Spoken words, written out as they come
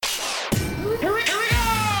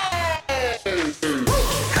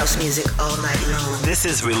music all night long. This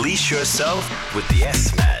is Release Yourself with the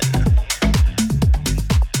S-Man.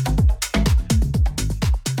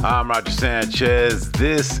 I'm Roger Sanchez.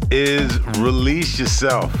 This is Release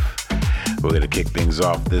Yourself. We're going to kick things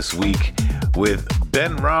off this week with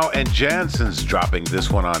Ben Rao and Jansen's dropping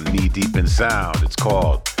this one on Knee Deep in Sound. It's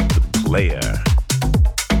called The Player.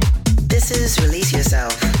 This is Release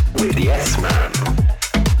Yourself with the S-Man.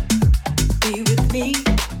 Be with me,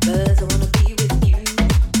 'cause I wanna be with you.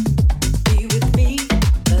 Be with me,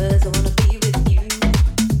 'cause I wanna be with you.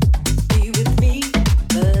 Be with me,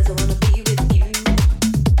 'cause I wanna be with you.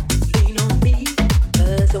 Lean on me,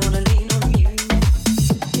 'cause I wanna lean on you.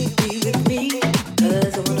 Be with me,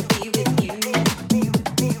 'cause I wanna be with you. Be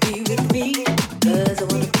with me, 'cause I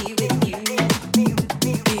wanna be with you. Be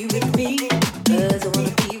with me, 'cause I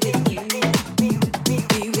wanna be with you. Be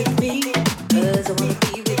with me, 'cause I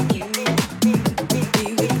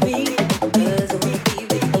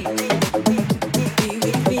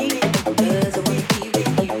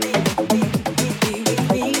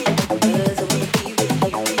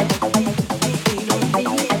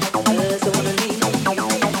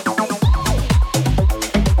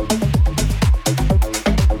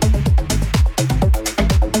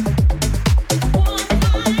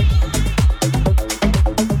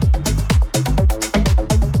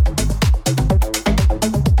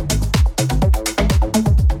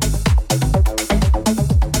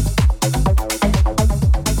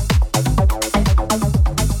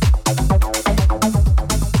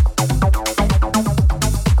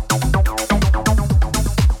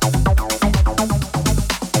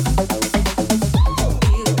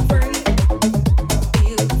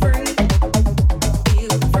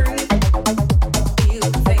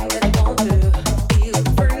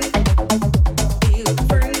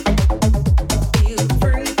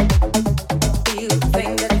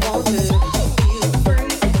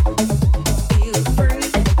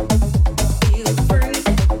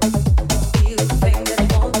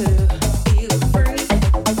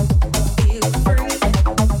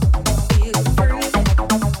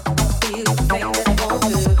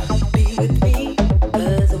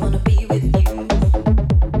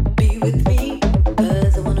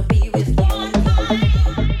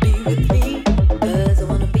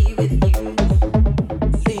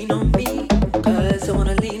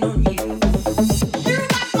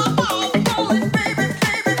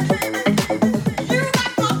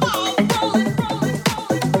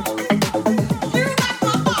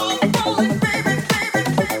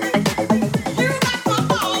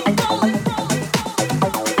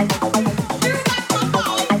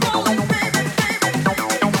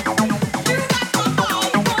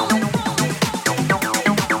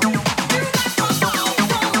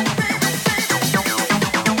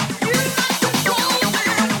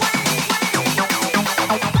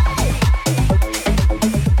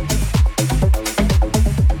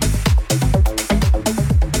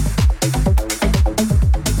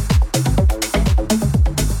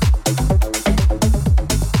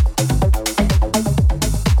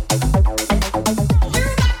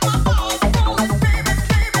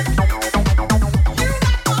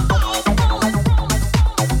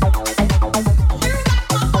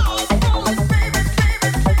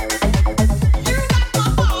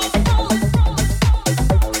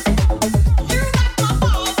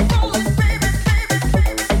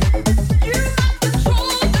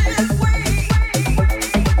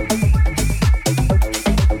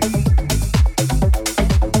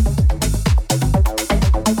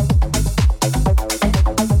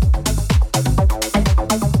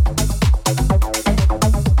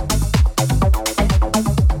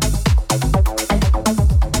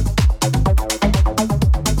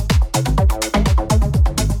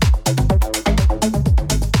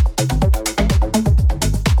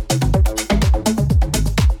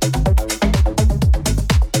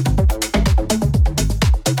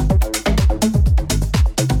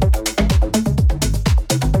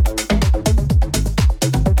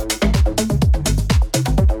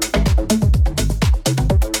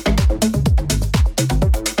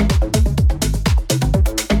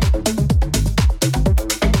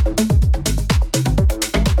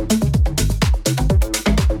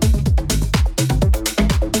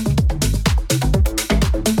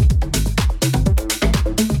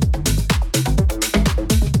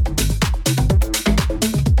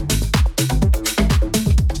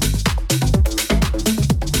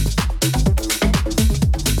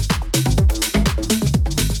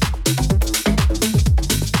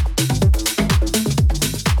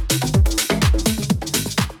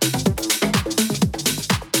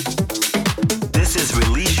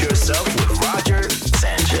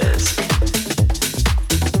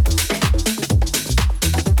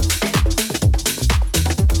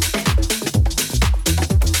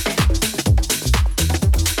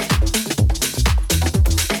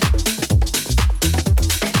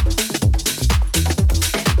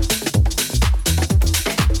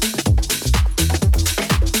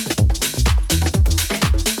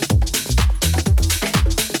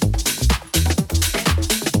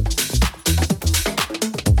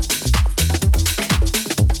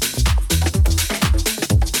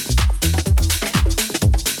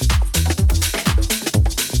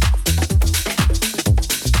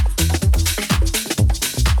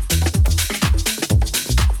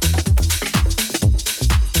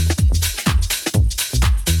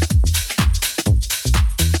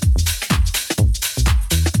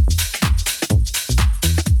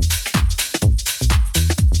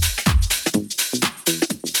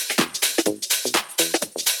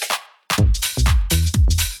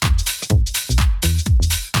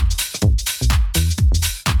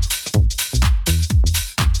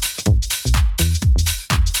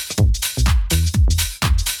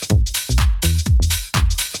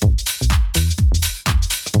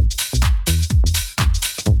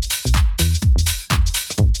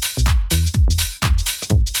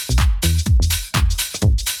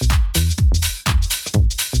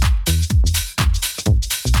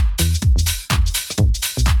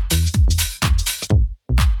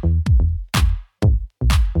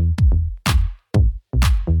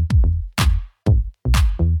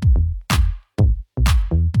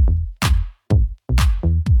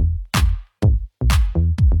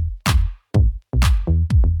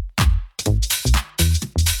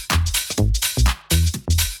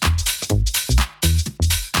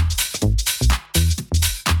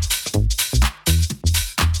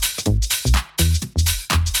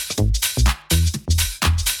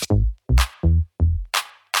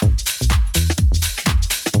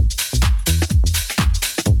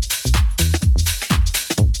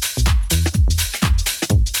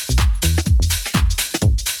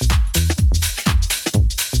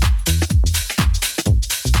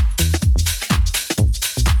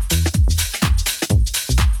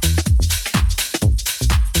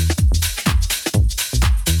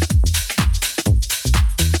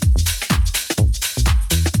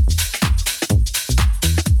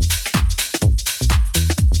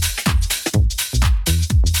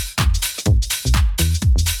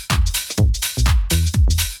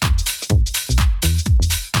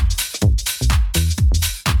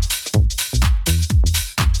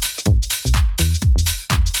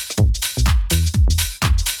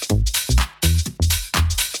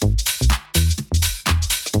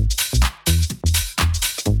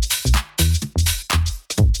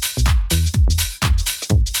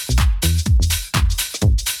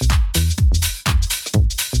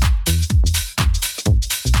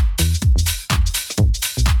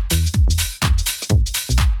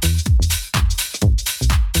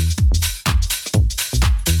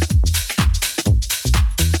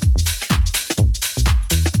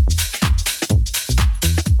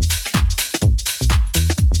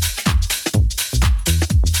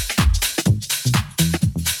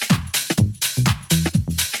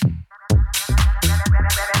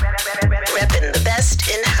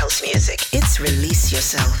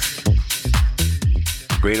yourself.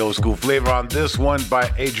 Great old school flavor on this one by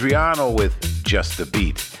Adriano with Just the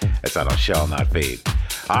Beat. That's out on Shall Not Fade.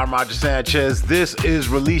 I'm Roger Sanchez. This is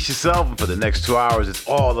Release Yourself, and for the next 2 hours, it's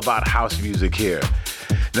all about house music here.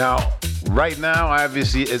 Now, right now,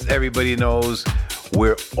 obviously, as everybody knows,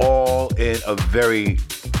 we're all in a very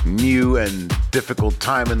new and difficult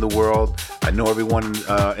time in the world. I know everyone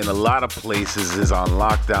in a lot of places is on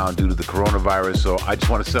lockdown due to the coronavirus, so I just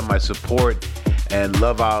want to send my support and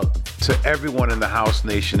love out to everyone in the house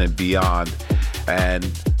nation and beyond. And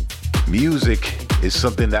music is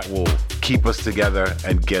something that will keep us together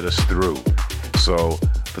and get us through. So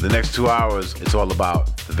for the next 2 hours, it's all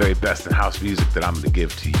about the very best in house music that I'm going to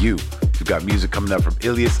give to you. We've got music coming up from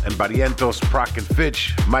Ilias and Barrientos, Proc and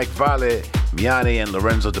Fitch, Mike Vale, Miane, and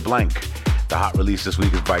Lorenzo DeBlanc. The hot release this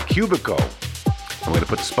week is by Cubico. I'm going to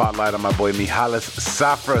put the spotlight on my boy Mihalis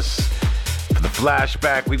Safras. For the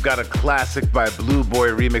flashback, we've got a classic by Blue Boy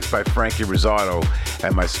remixed by Frankie Rizzardo.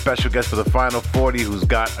 And my special guest for the Final 40, who's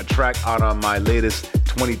got a track out on my latest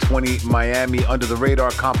 2020 Miami Under the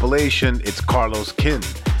Radar compilation, it's Carlos Kin,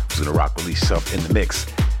 who's going to rock Release Yourself in the mix.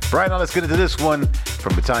 Right now, let's get into this one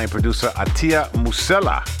from Italian producer Attia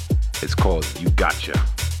Musella. It's called You Gotcha.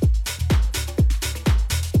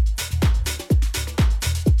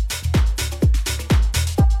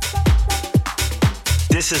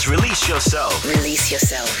 This is Release Yourself. Release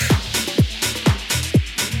yourself.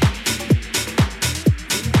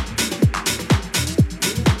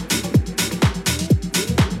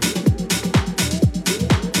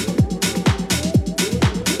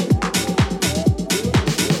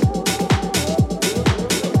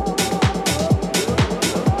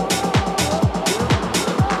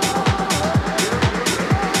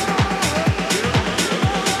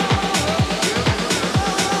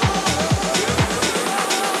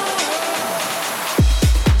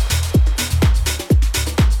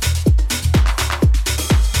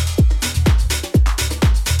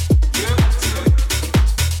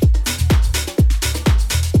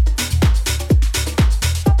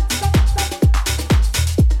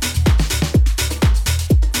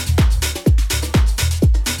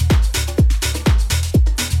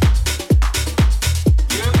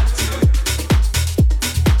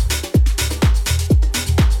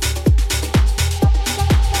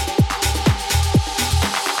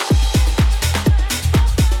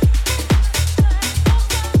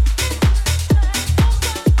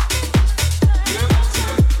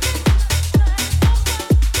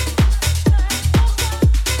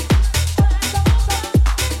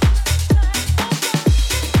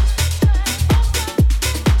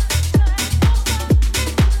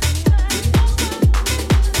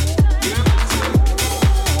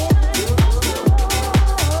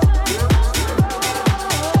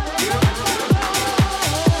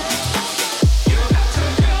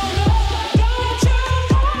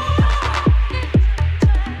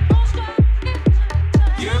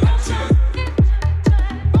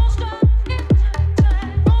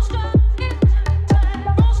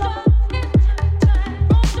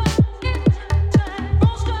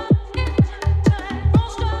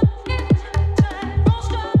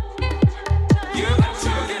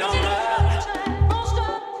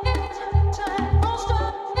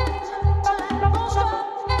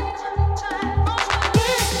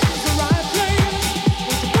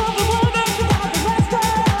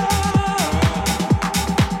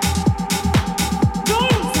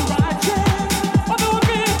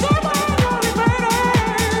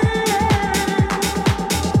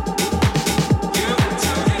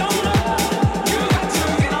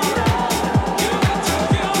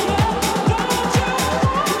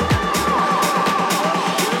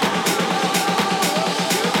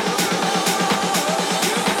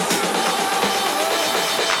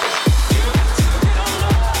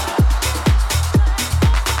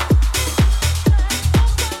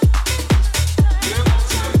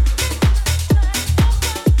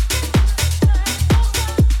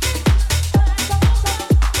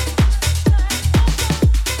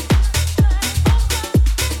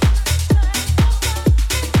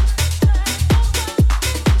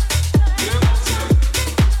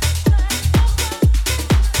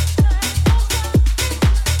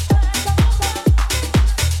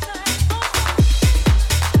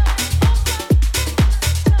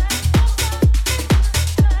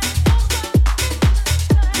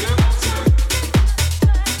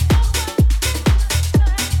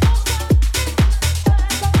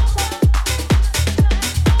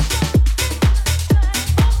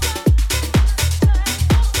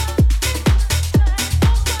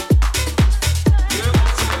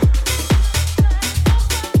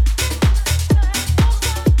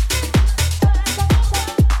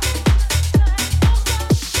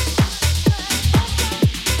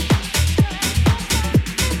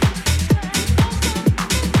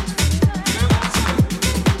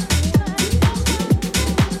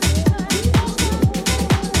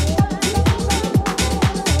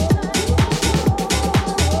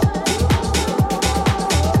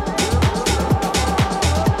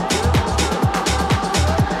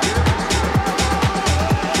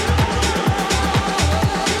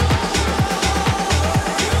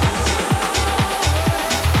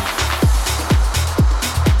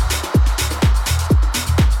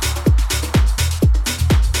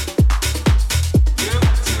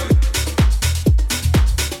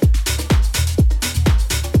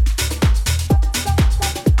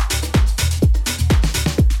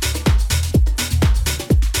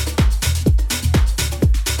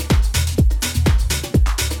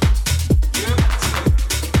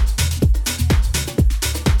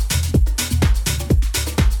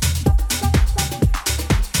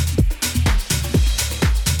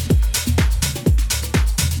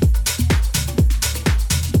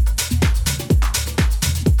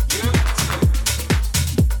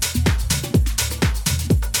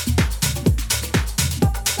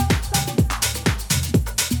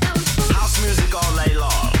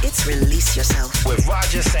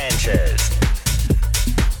 Roger Sanchez.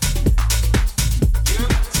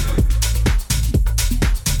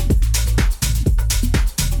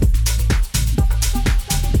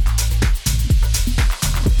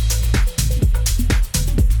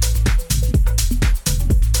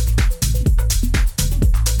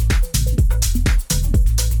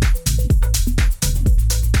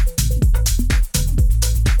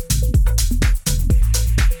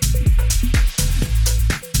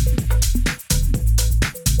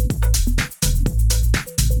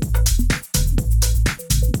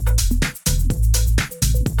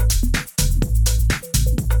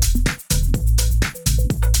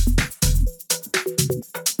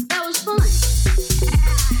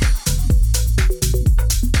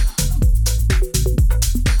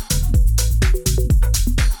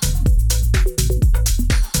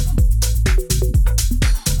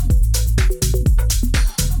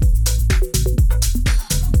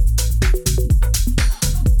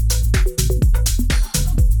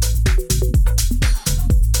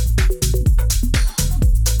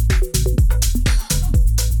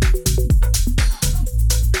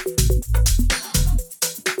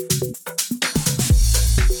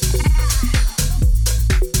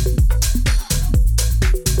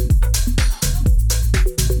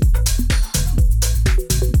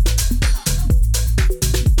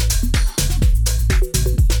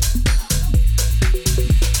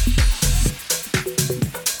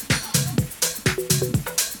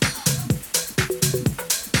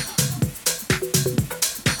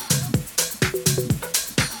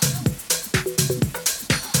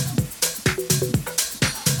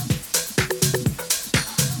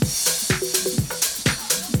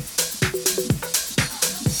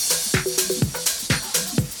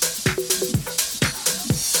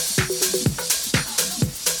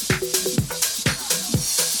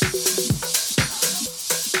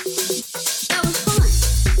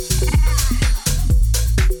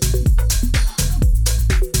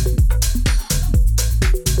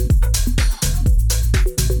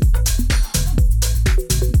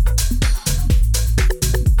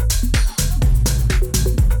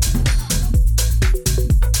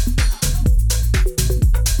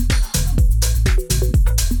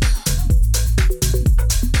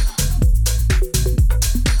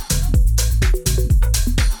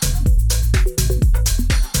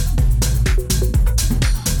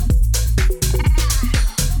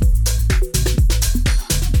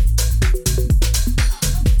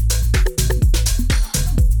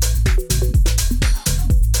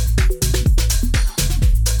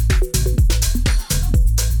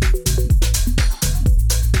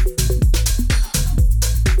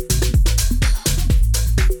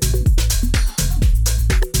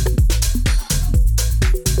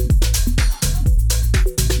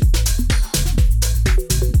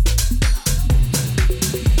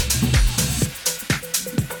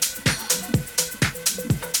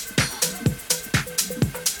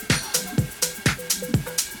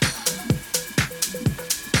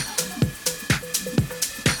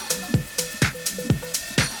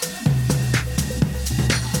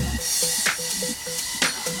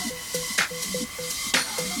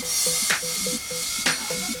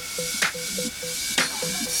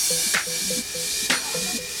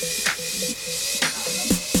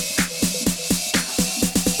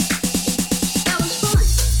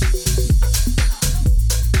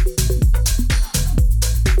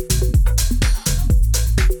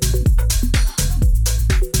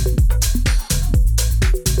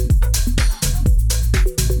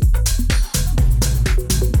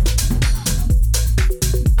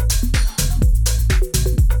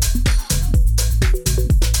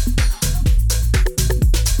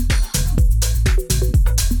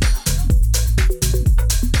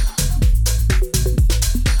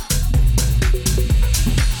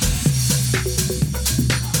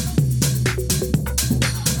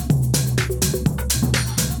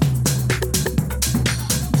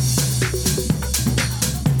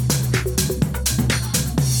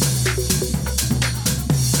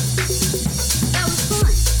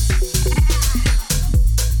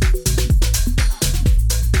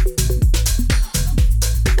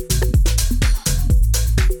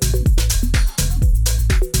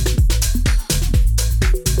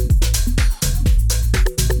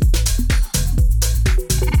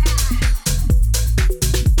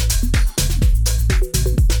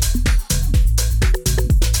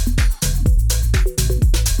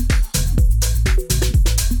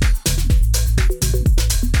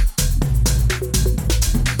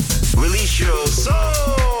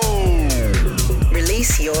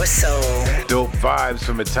 Vibes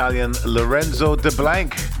from Italian Lorenzo De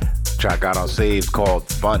Blanc. Track out on Saved called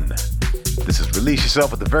Fun. This is Release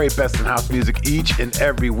Yourself with the very best in house music each and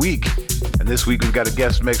every week. And this week we've got a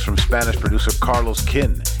guest mix from Spanish producer Carlos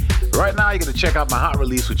Kin. Right now you're going to check out my hot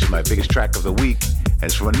release, which is my biggest track of the week. And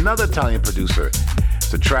it's from another Italian producer.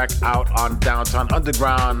 It's a track out on Downtown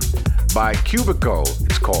Underground by Cubico.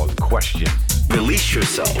 It's called Question. Release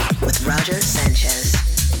Yourself with Roger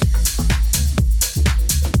Sanchez.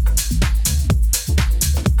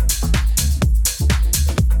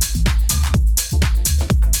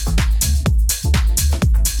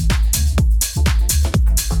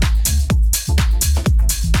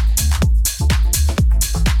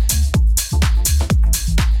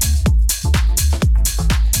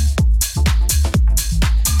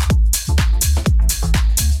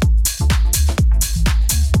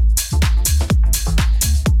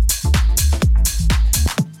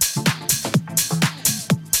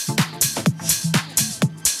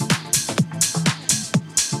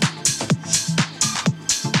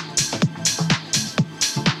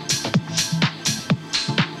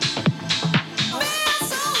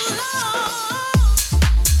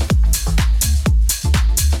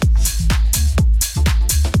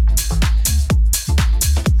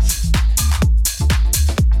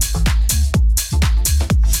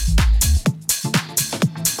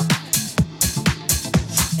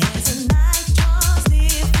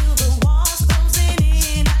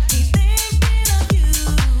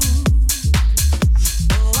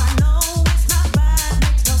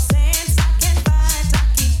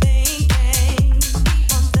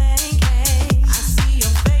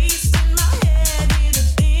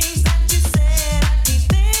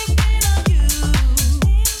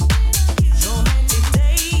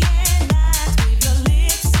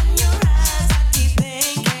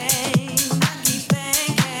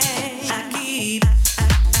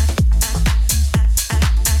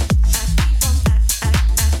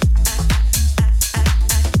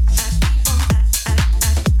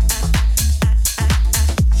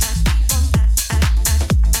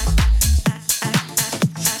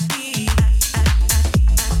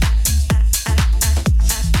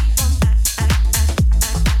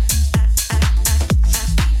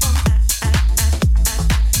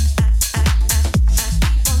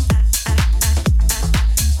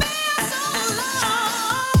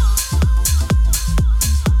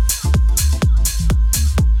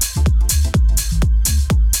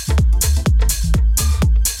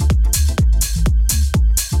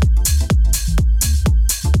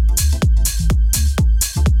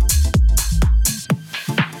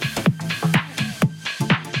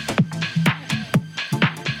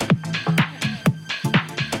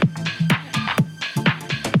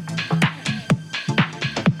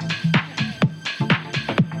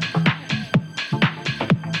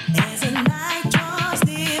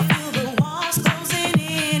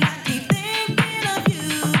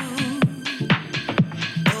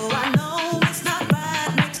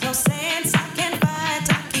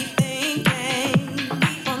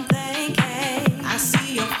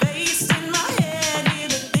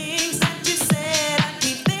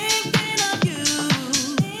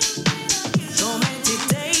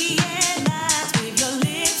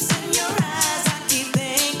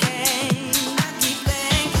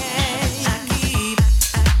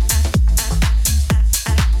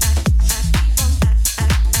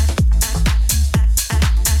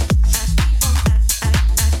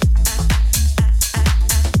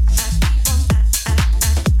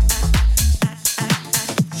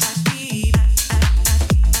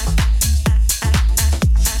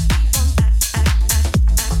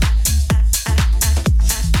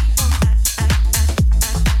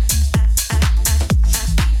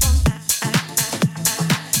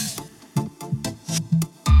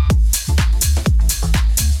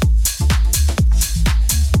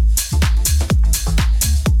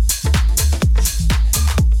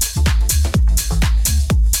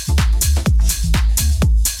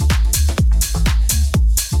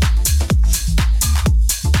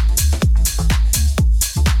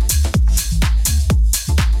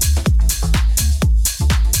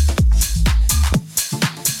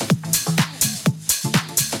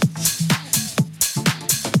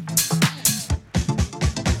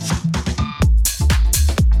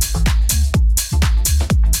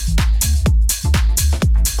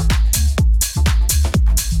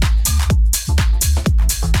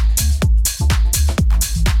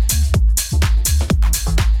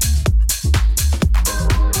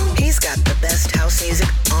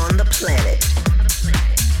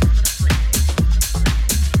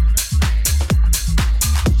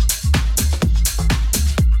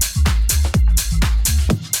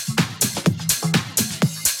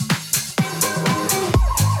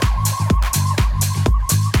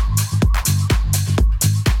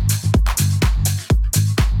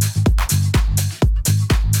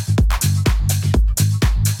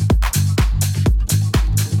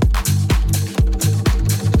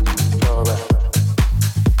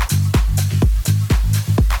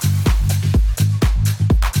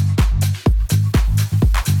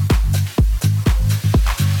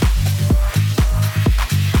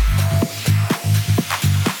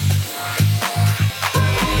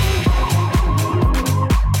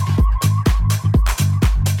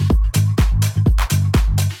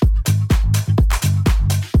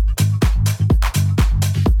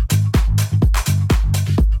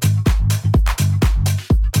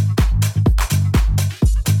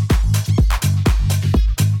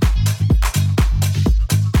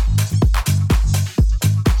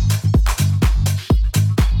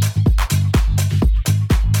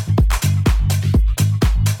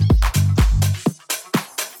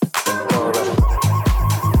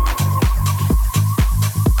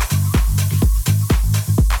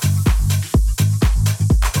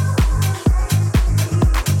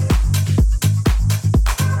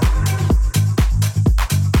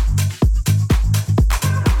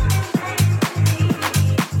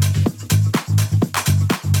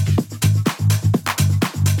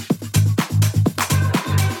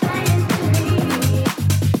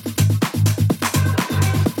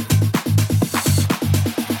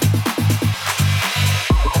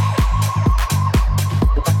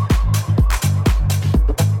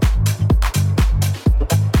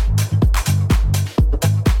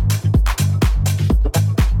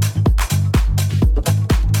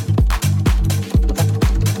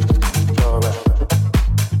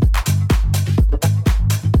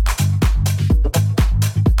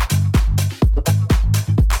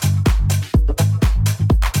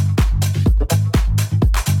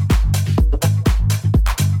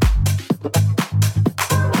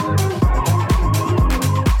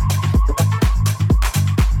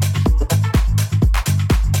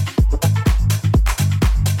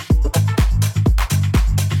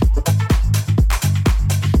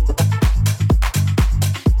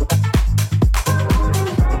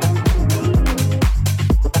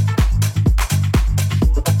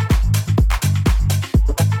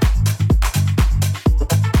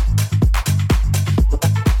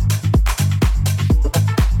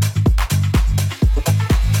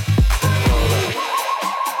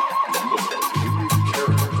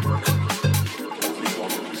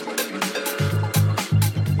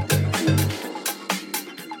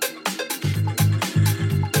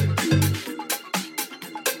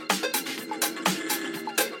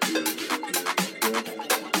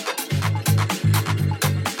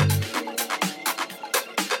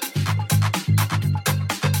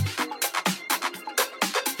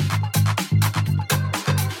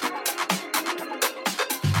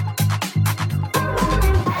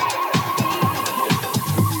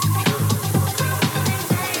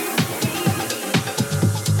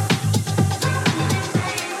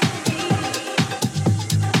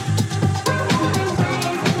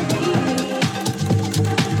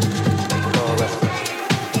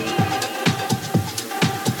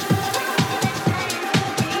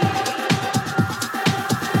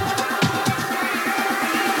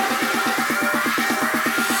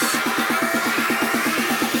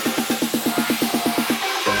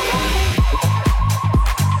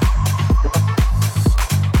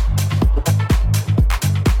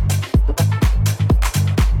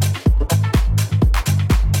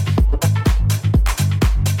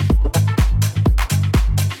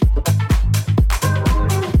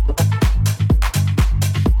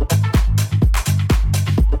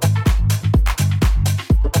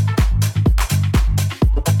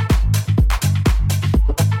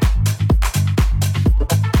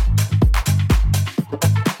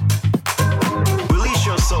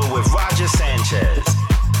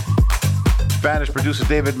 producer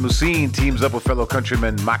David Musin teams up with fellow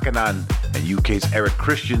countrymen Makanan and UK's Eric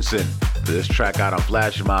Christensen for this track out on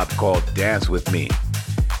Flash Mob called Dance With Me.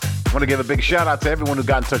 I want to give a big shout out to everyone who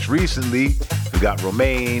got in touch recently. We got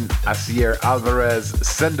Romaine, Asier Alvarez,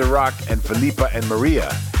 Senderock, and Felipa and Maria.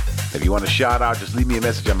 If you want a shout out, just leave me a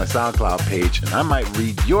message on my SoundCloud page and I might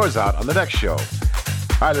read yours out on the next show.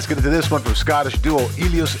 All right, let's get into this one from Scottish duo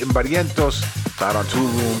Ilios Imbarrientos. It's out on Tool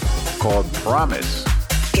Room called Promise.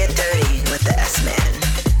 Get dirty with the S-Man.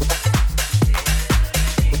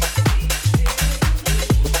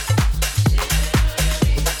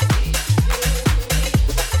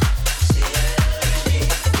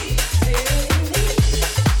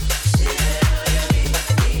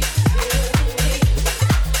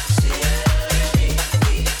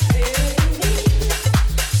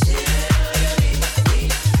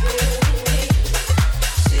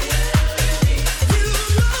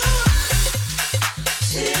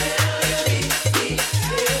 Yeah.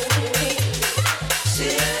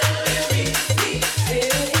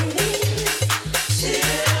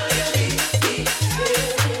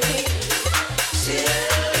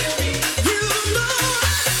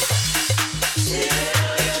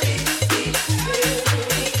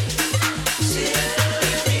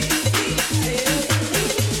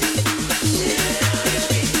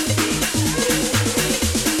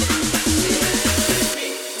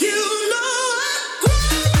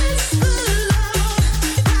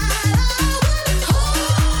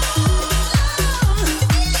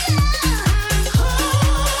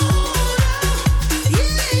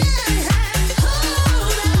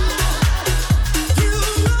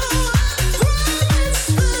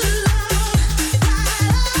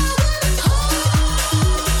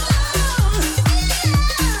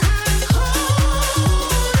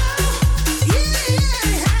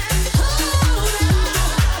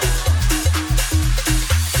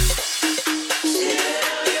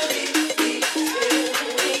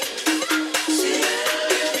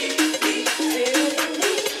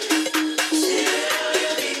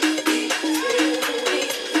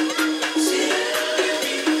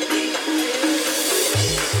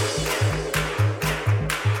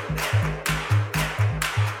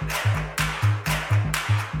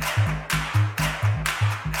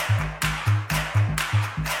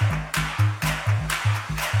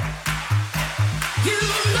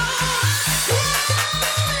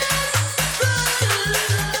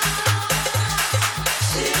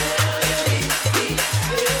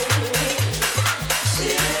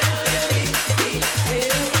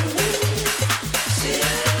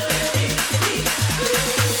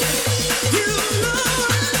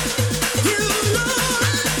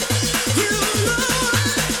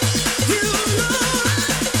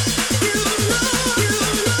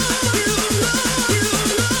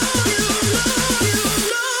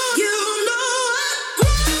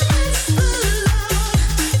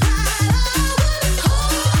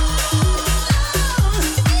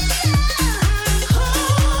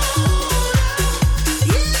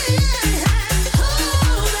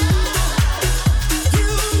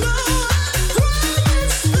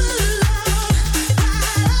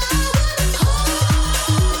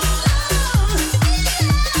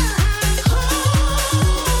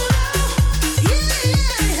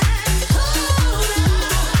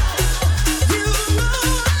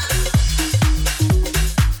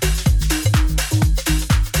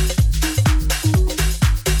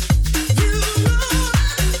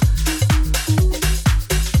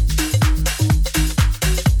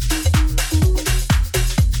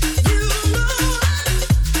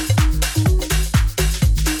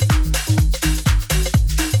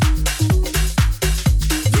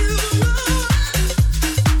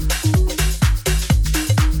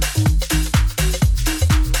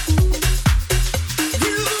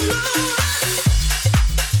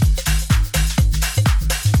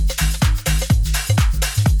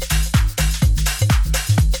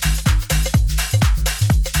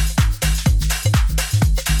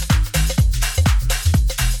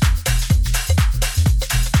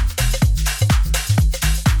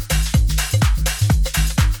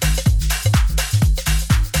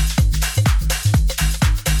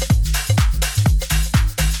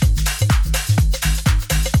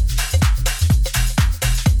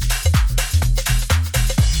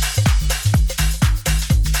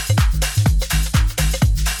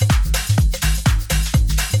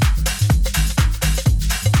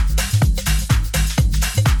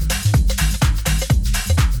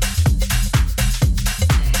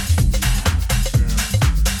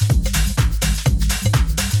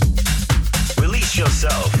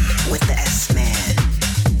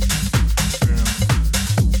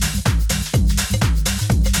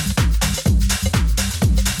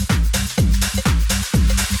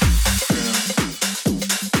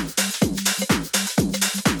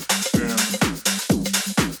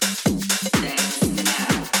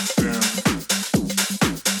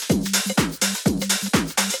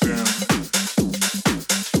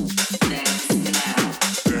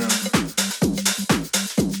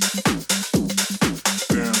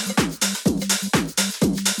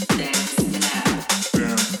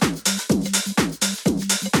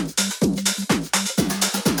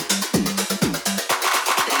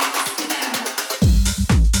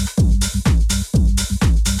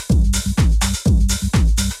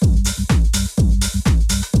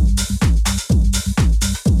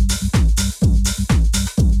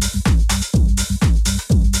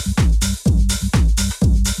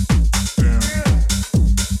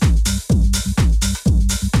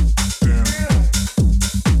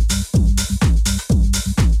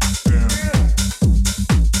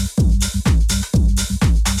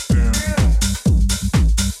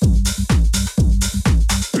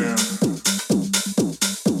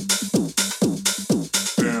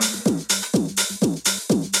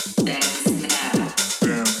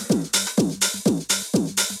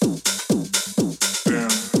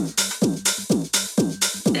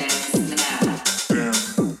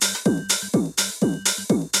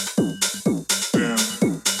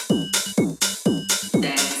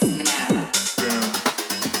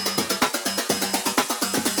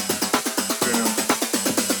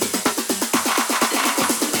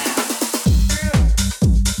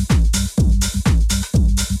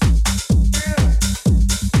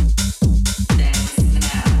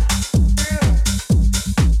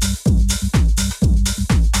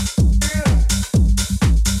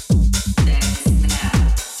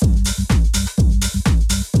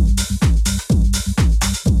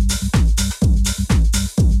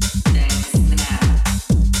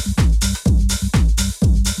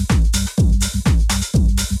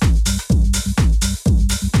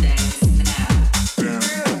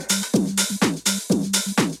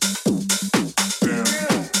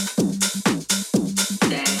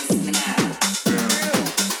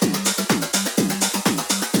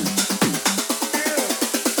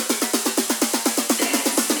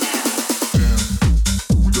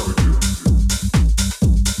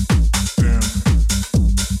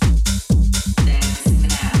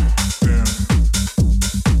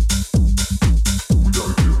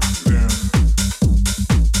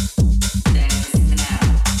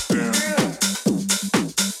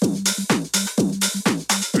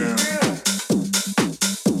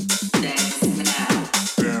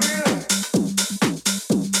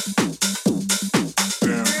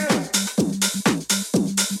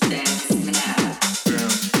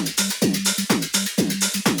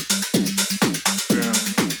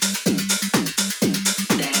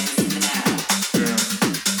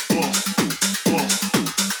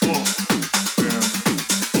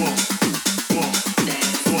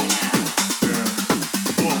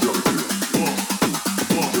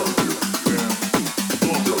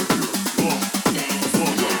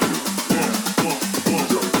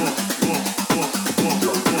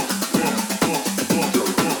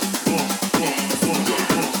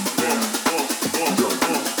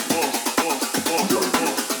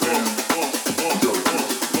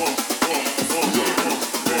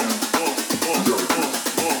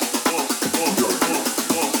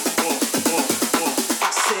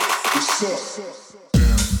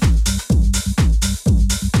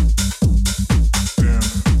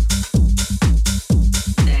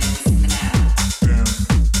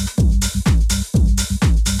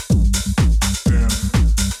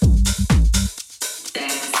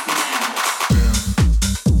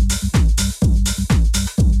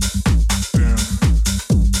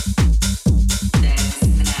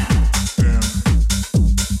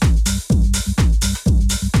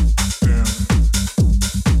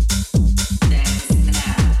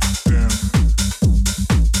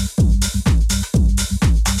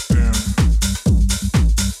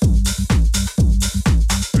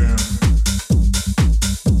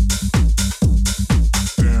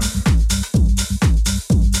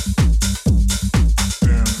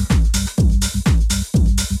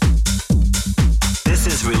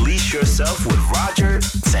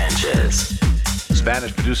 Sanchez.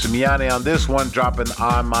 Spanish producer Miane on this one, dropping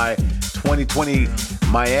on my 2020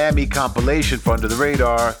 Miami compilation for Under the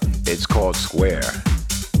Radar. It's called Square.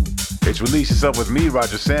 It's Release Yourself with me,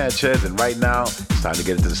 Roger Sanchez, and right now it's time to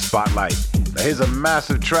get into the spotlight. Now here's a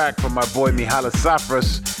massive track from my boy Mihalis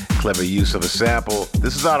Safras. Clever use of a sample.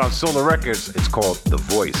 This is out on Solar Records. It's called The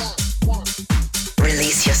Voice.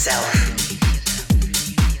 Release yourself.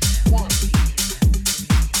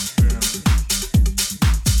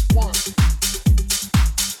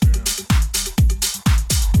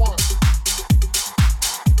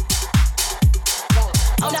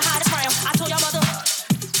 On the hottest round, I told your mother.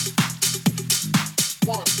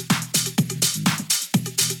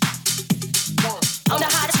 On the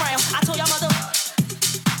hottest round, I told your mother.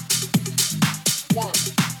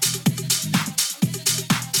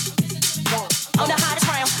 On the hottest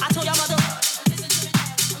round, I told your mother.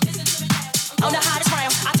 On the hottest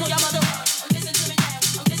round, I told your mother.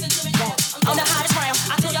 On the hottest round,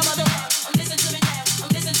 I told your mother.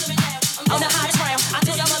 On the hottest round, I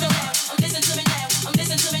told your mother.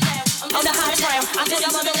 On the hottest round, I tell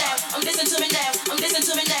your mother now. Listen to me now. Listen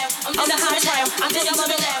to me now. On the hottest round, I tell your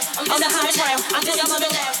mother now. On the hottest round, I tell your mother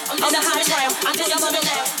now. On the hottest round, I tell your mother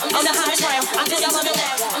now. On the hottest round, I tell your mother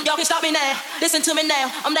now. Y'all can stop me now. Listen to me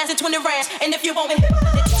now. I'm lasting 20 rounds, and if you want me.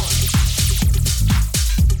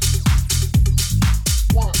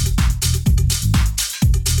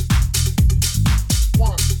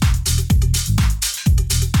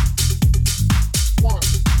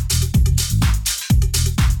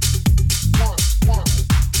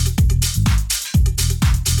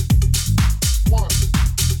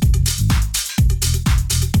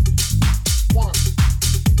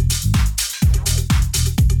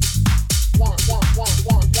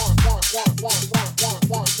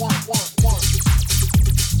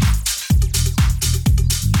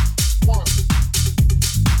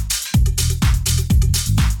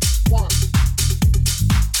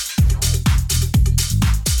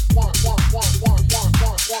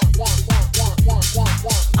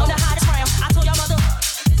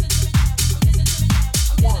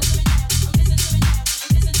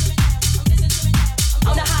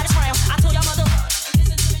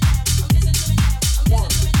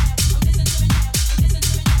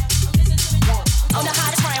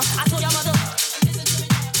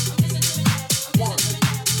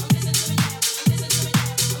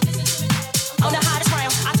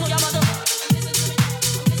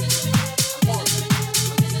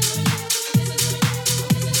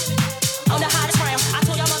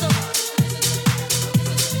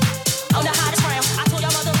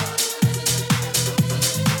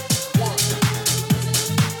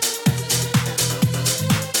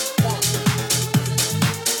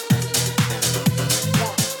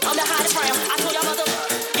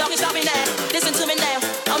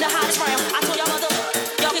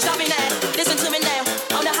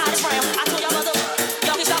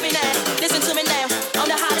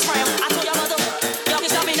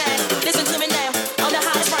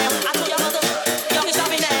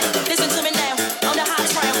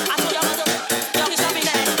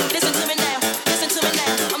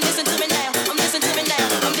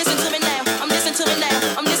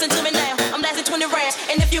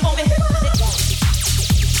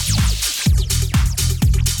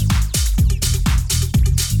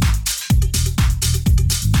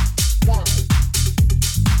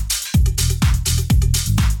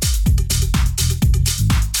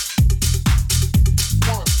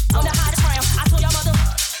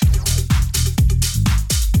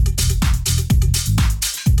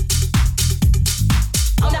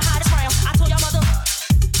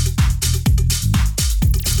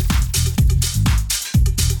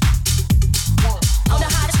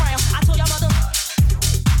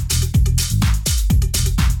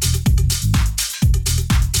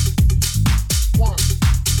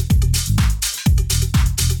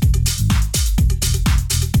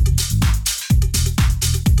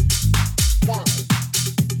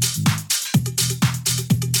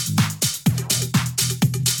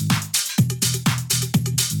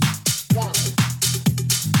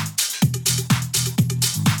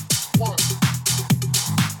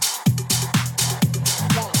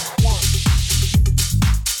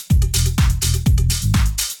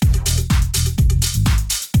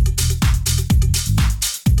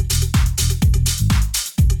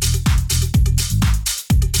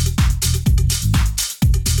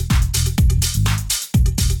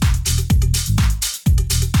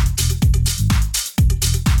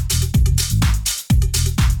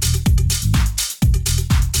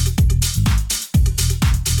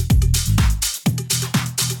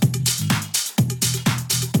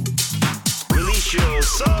 your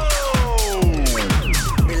soul.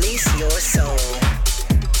 Release your soul.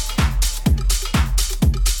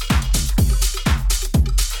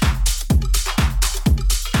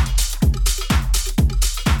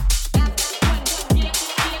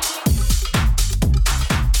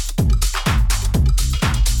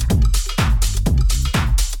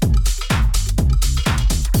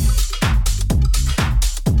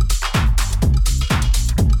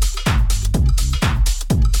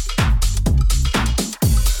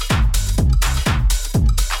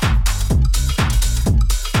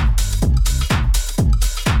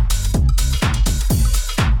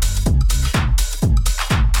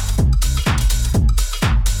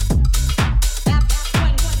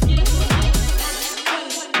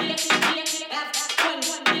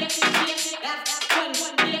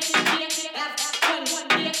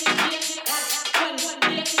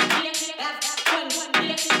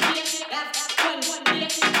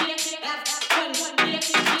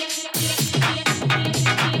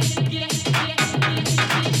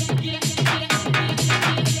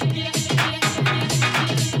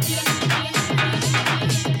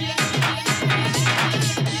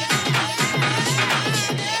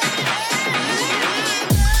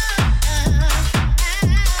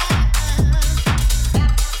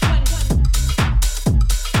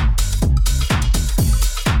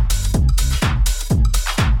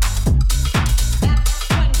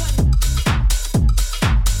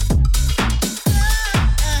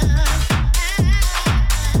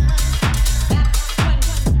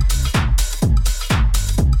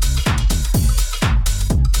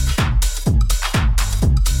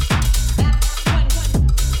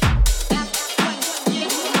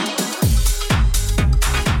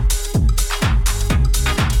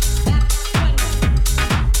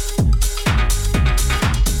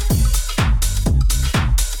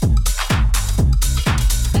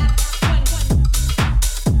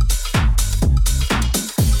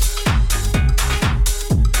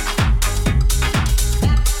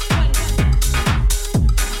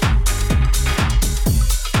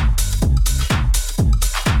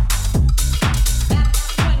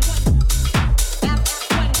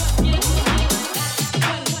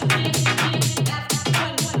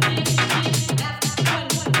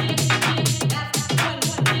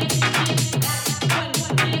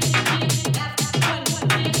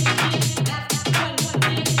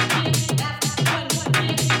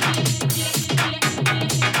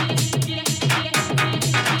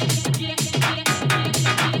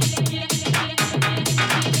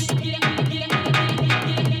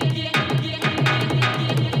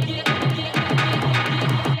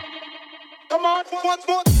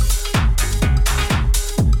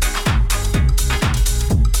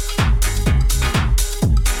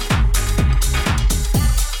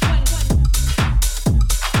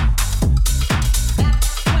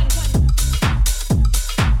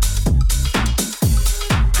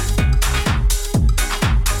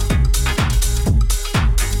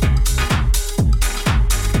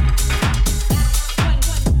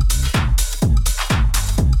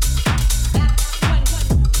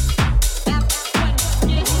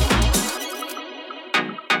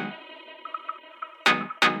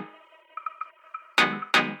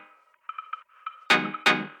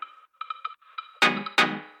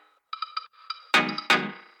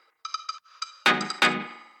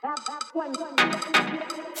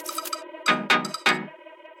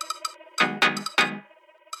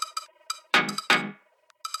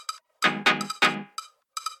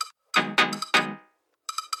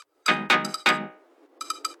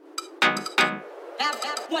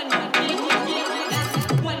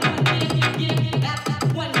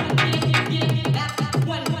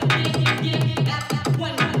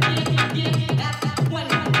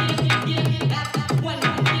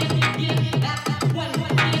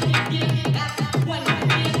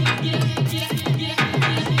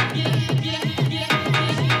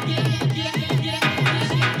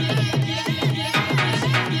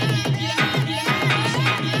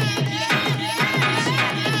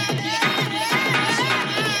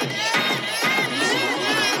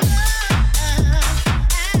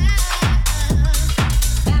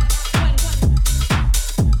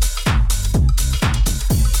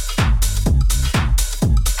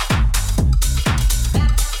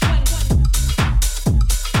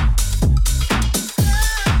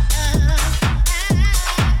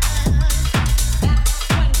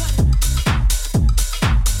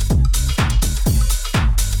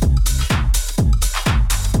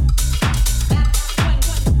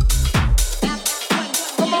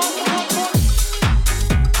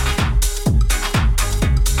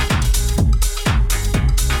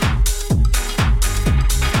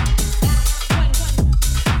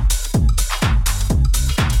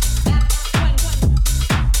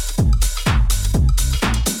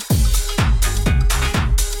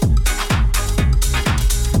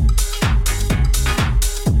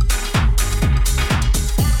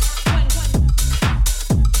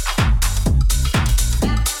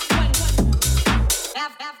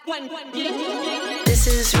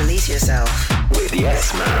 is Release Yourself With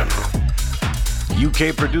Yes Man.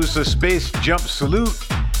 UK producer Space Jump Salute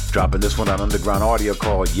dropping this one on Underground Audio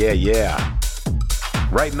called Yeah Yeah.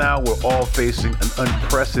 Right now, we're all facing an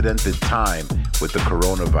unprecedented time with the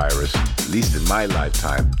coronavirus. At least in my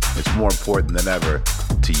lifetime, it's more important than ever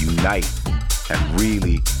to unite and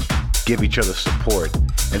really give each other support.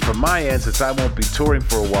 And from my end, since I won't be touring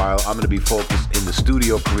for a while, I'm going to be focused in the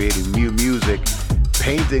studio creating new music,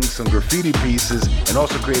 painting some graffiti pieces, and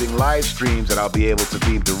also creating live streams that I'll be able to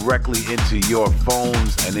beam directly into your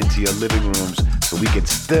phones and into your living rooms so we can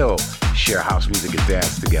still share house music and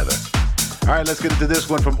dance together. All right, let's get into this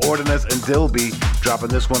one from Ordinance and Dilby, dropping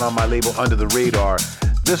this one on my label Under the Radar.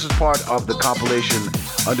 This is part of the compilation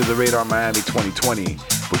Under the Radar Miami 2020,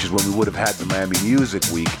 which is when we would have had the Miami Music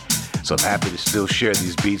Week. So I'm happy to still share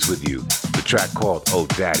these beats with you. The track called Oh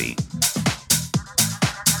Daddy.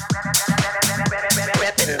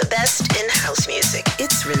 Repping the best in house music.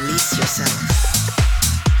 It's Release Yourself.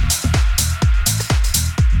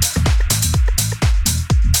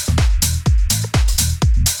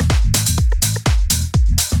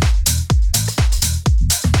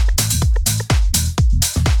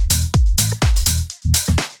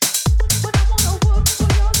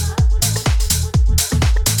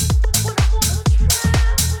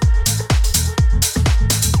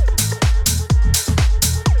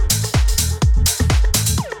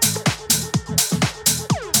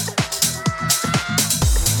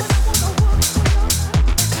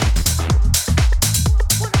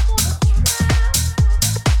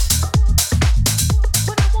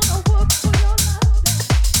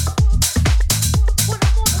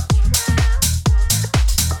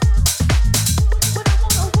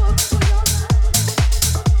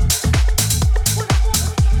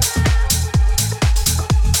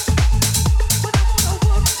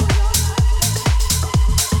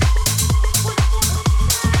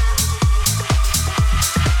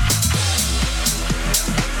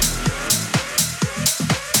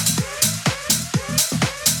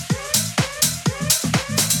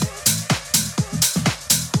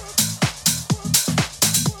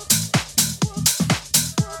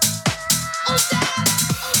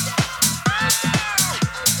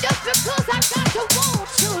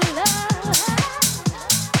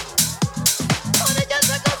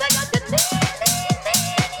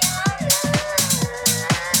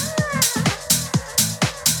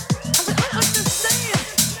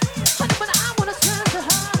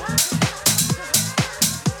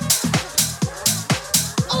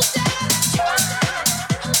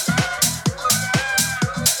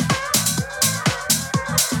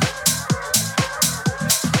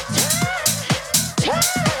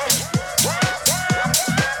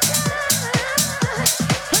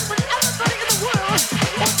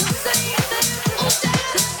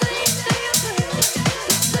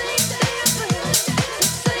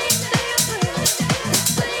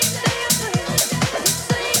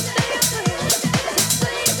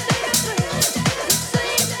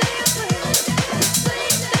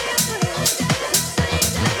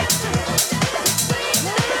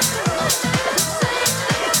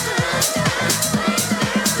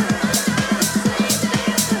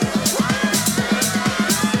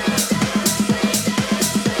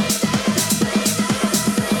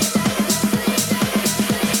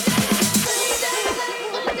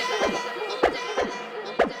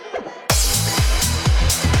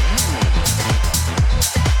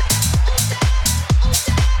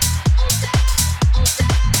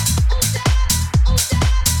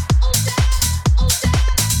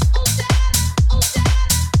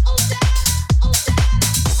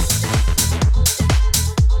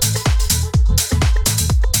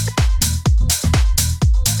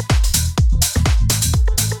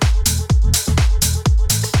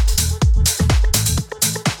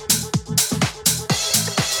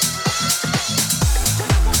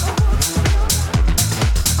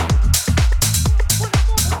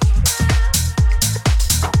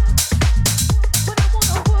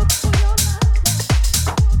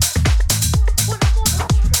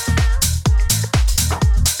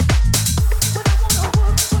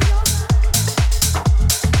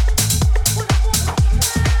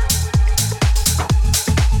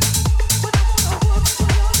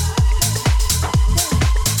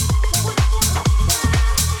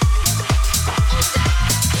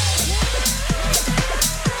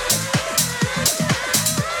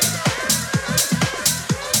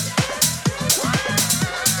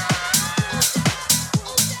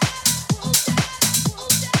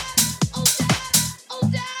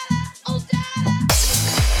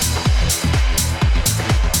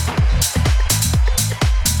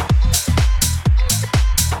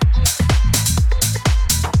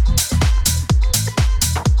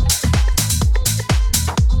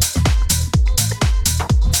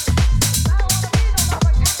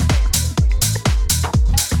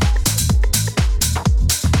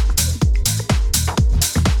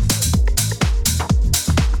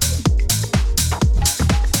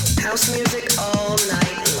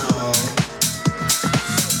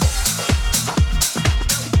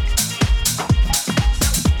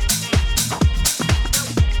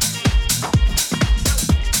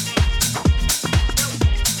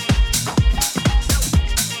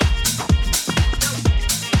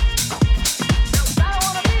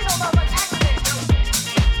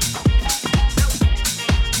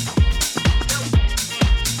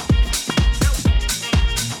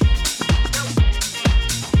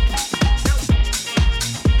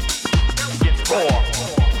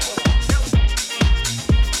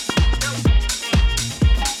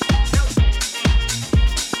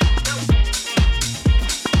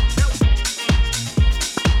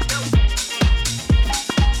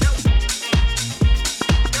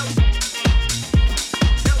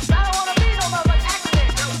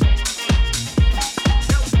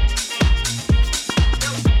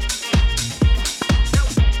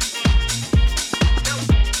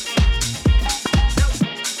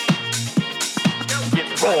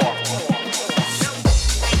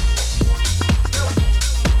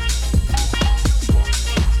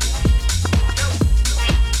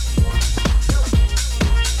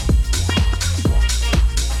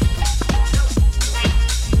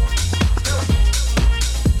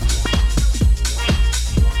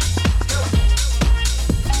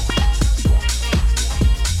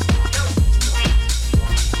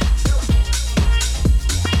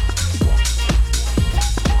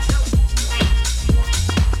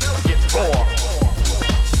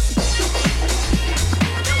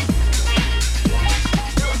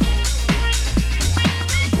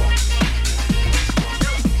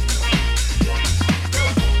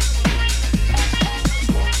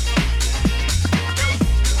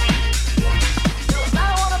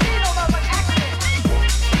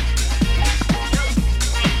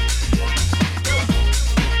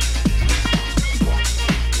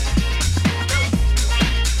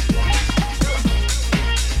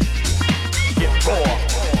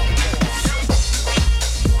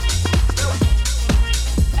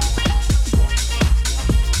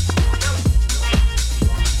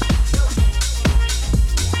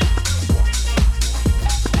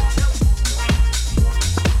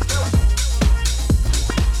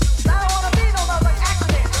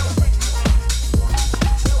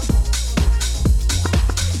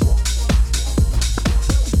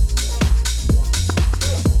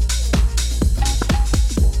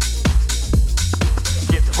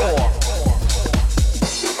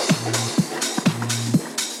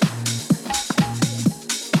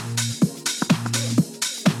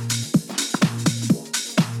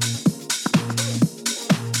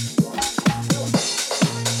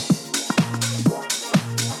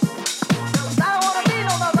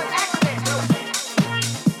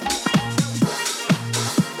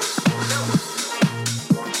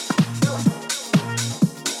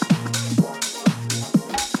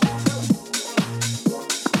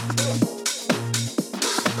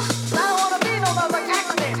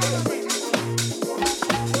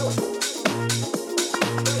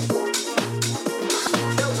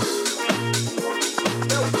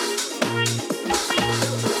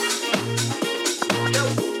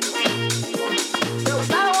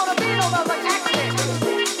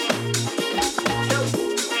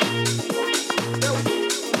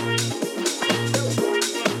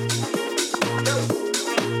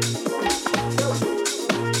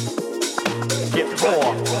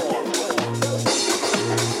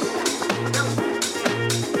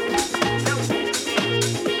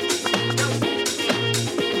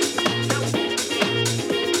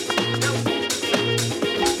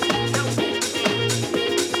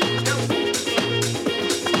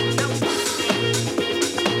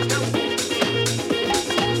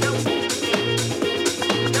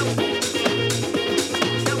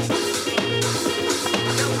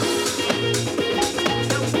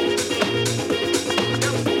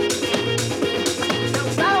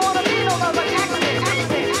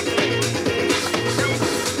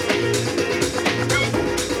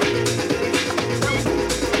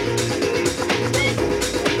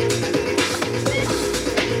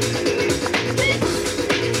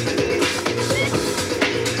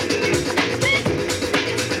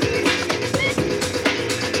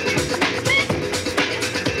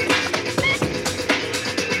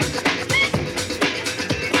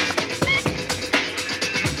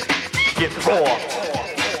 Get raw.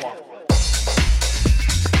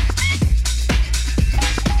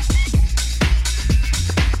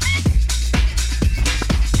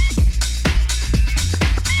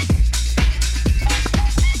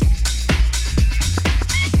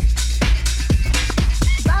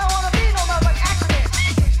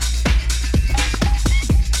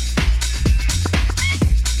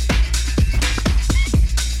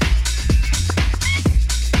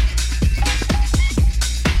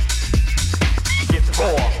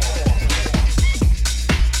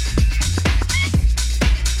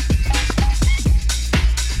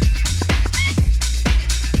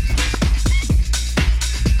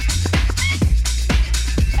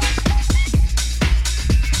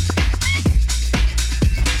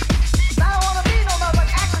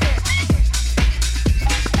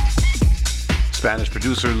 Spanish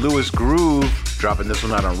producer Louis Groove dropping this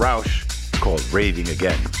one out on Roush. It's called Raving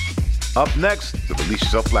Again. Up next, the Release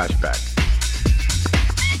Yourself flashback.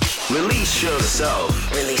 Release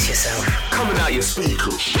yourself. Release yourself. Coming out your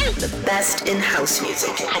speakers. The best in house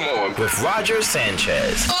music. Come on. With Roger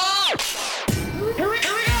Sanchez.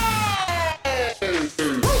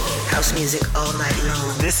 House music all night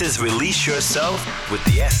long. This is Release Yourself with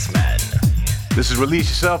the S-Man. This is Release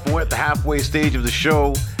Yourself, and we're at the halfway stage of the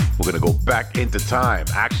show. We're going to go back into time,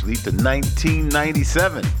 actually to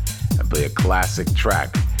 1997, and play a classic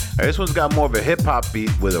track. Now, this one's got more of a hip-hop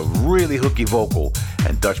beat with a really hooky vocal,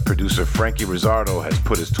 and Dutch producer Frankie Rizzardo has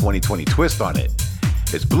put his 2020 twist on it.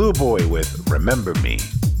 It's Blue Boy with Remember Me.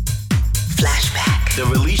 Flashback. The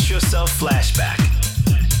Release Yourself flashback.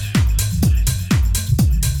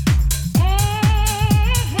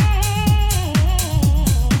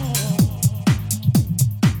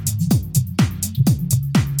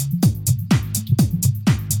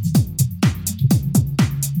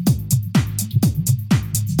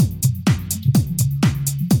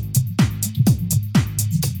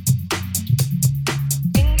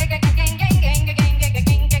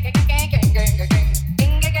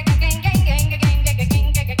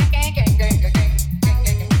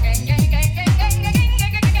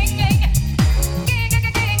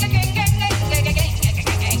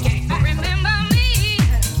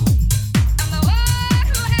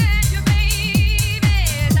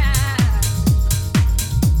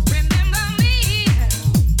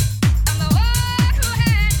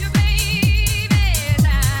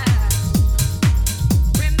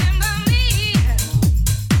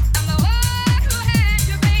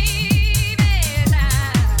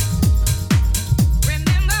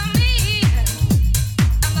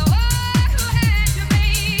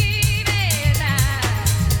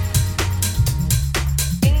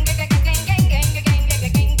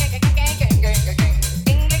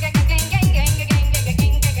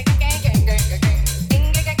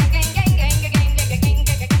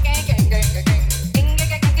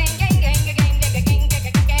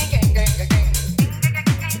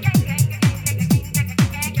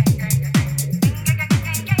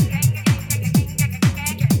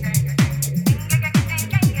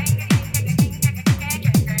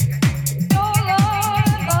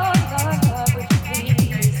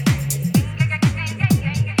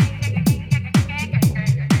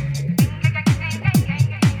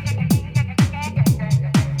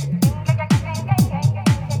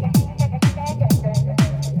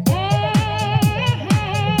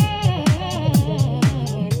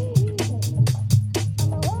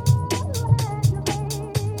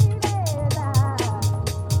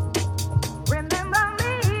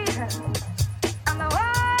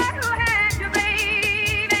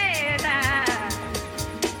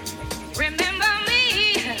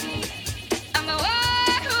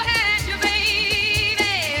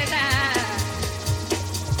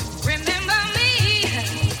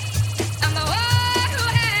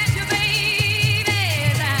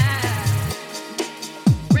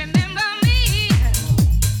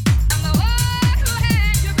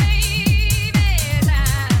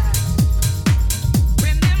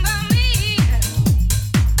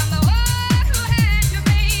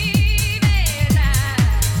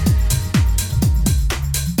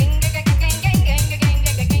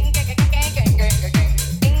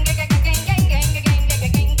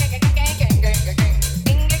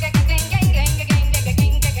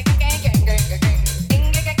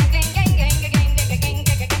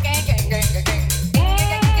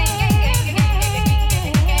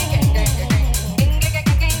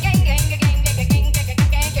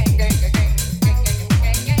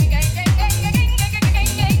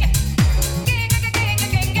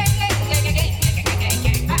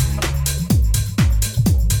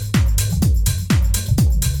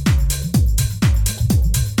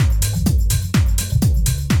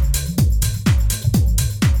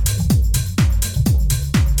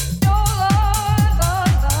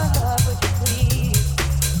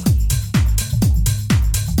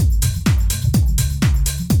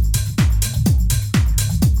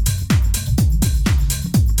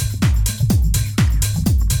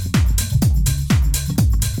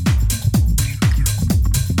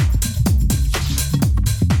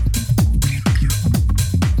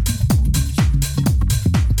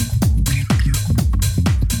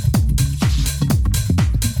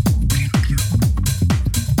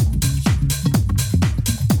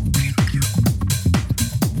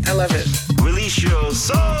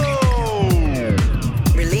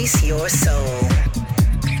 your soul.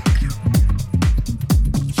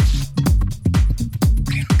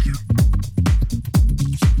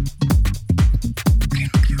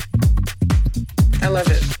 I love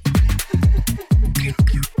it.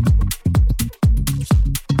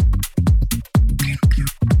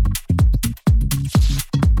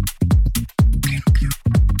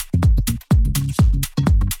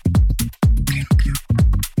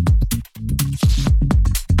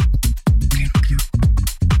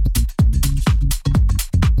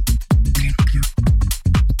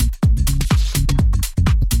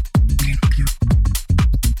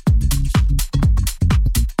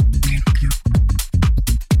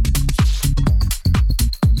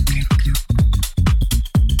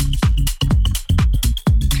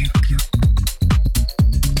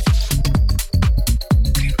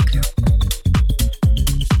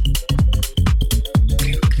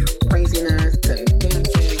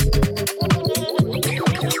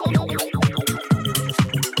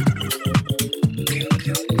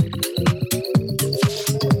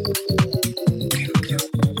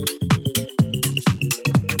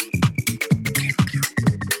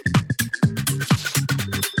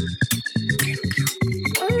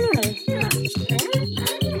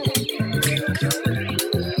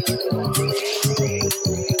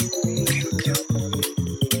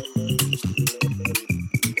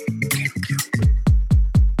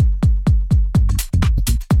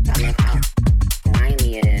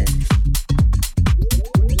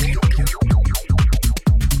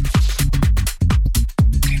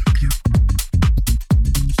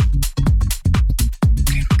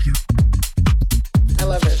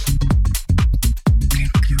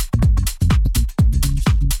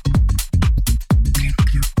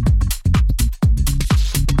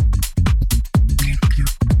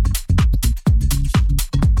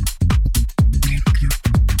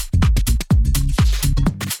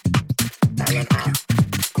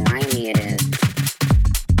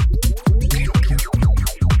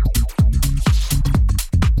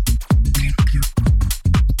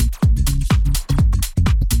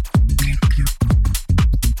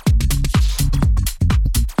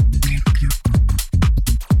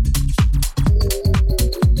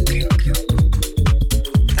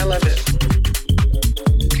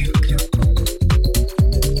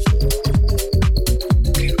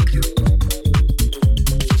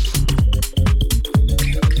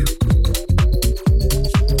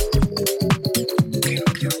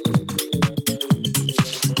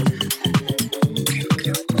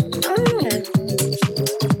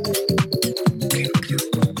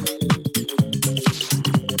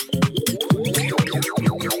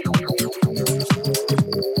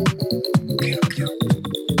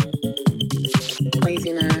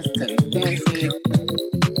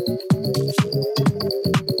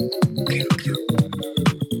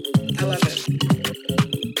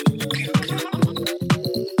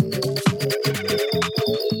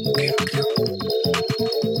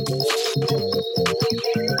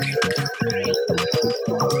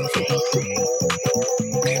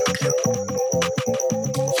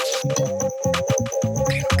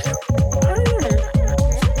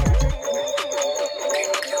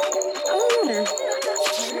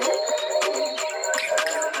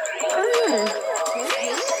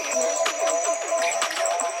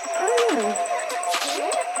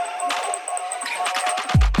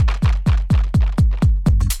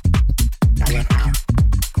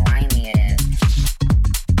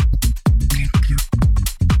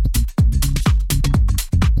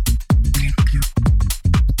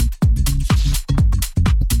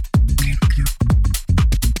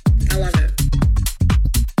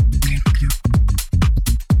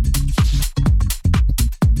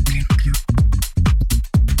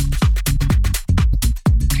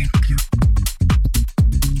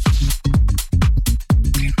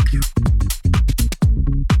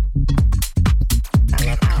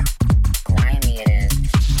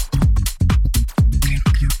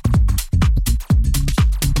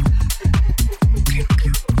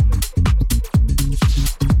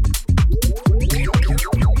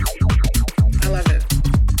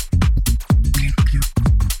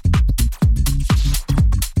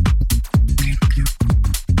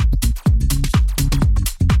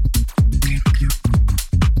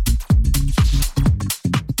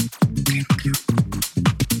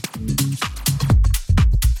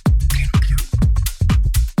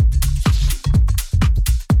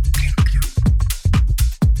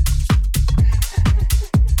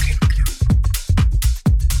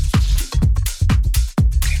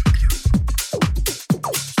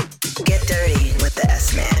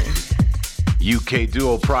 UK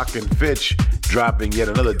duo Proc and Fitch dropping yet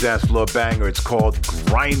another dance floor banger. It's called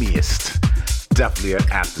Grimiest. Definitely an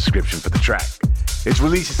apt description for the track. It's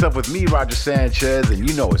Release Yourself with me, Roger Sanchez, and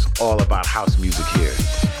you know it's all about house music here.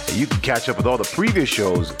 And you can catch up with all the previous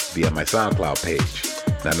shows via my SoundCloud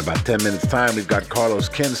page. Now in about 10 minutes time, we've got Carlos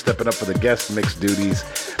Kin stepping up for the guest mix duties.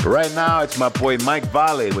 But right now, it's my boy Mike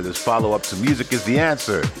Vale with his follow-up to Music is the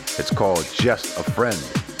Answer. It's called Just a Friend,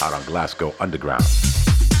 out on Glasgow Underground.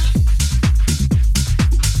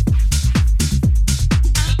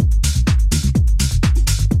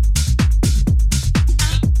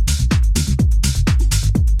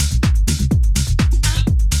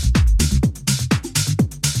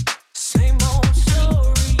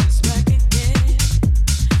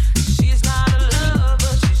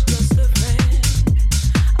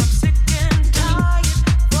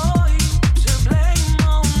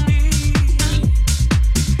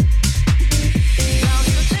 Yeah.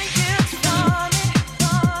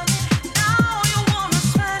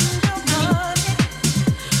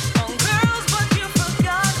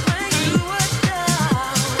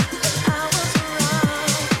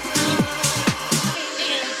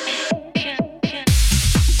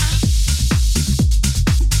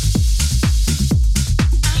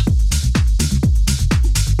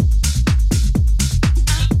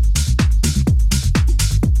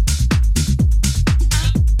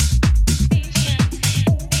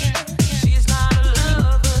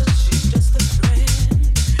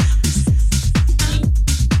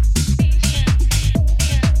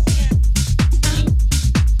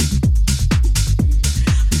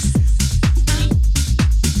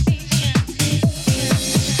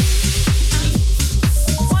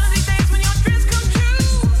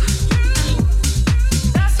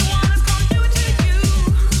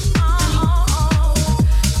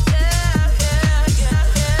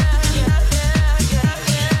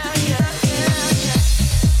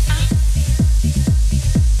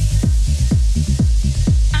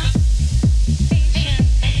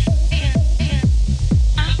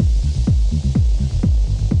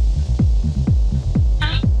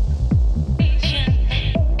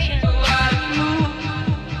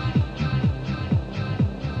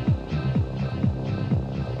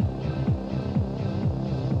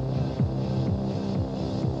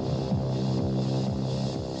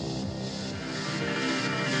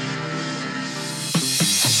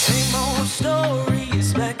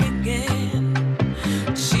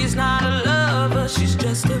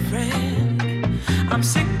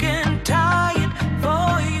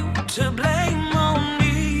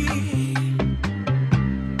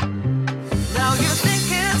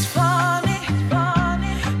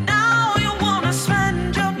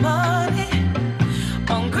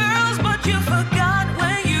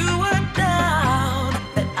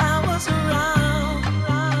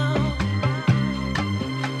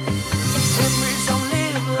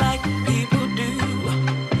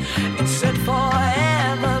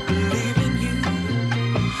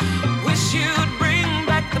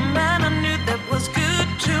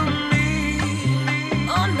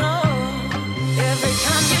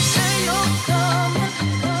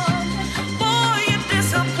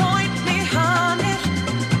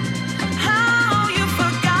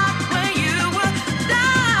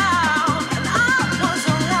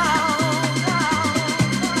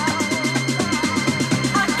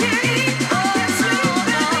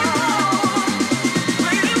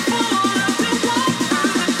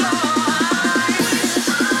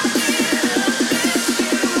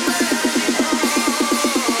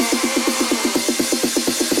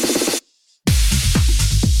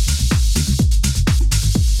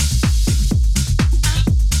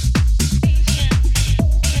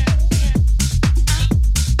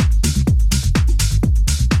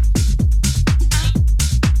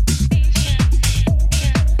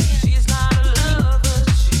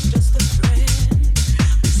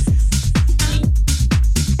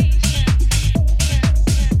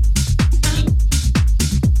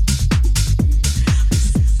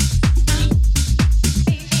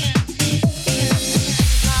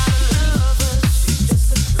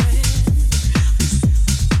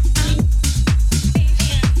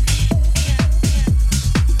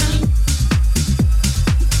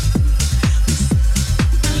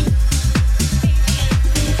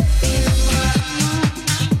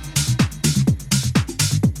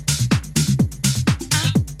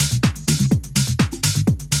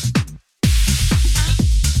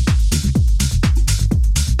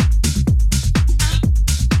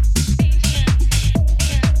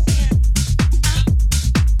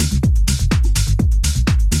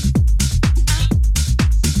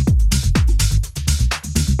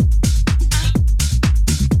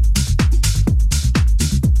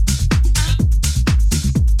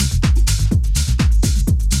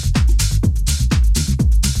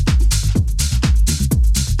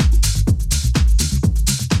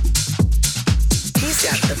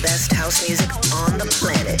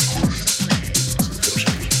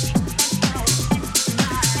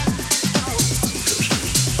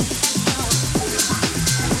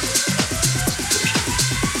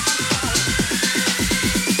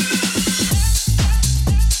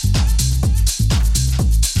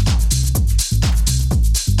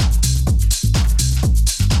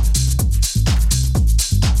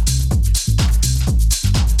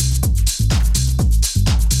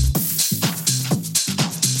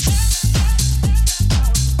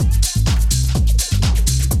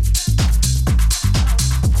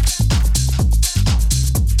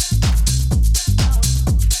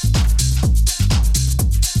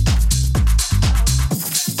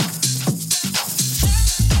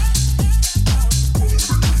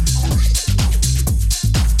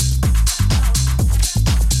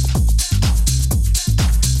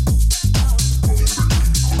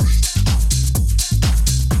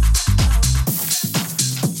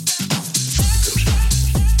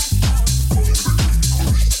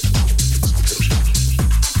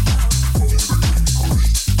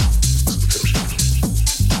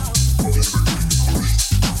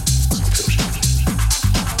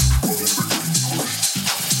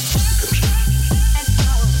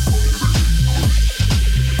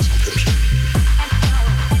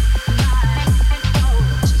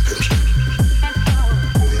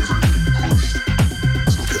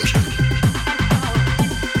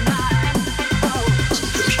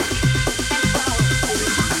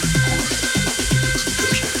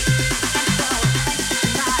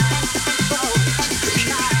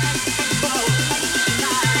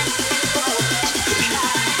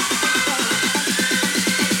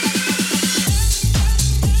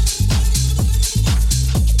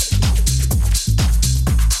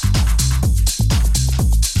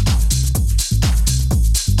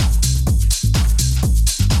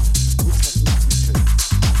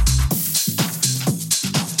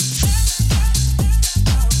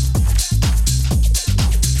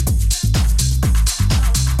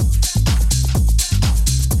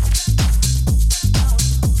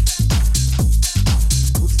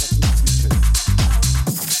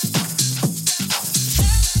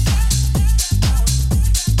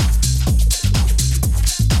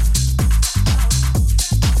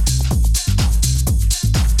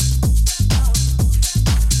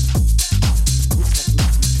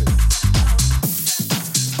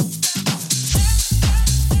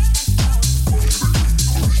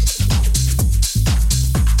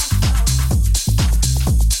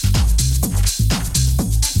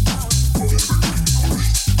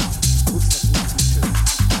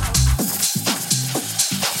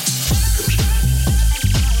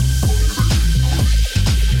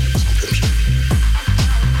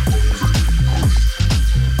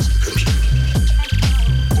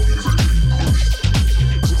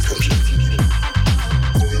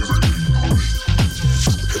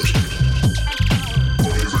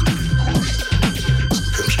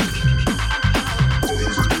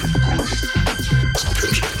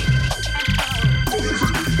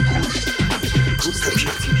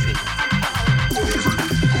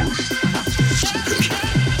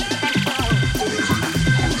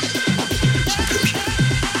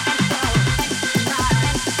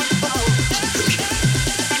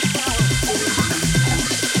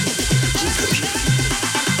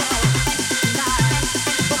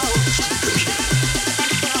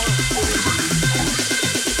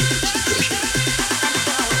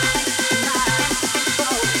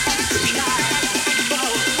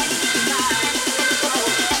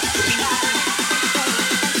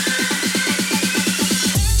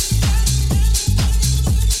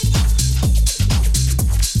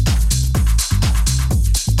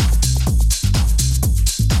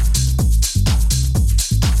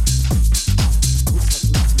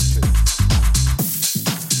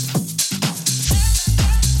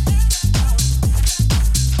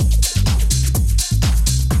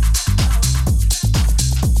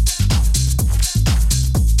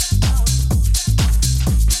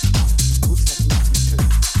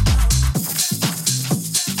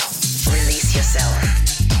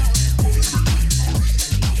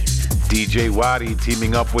 DJ Wadi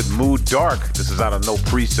teaming up with Mood Dark. This is out of No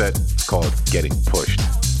Preset. It's called Getting Pushed.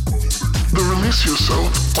 The Release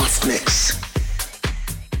Yourself Guest Mix.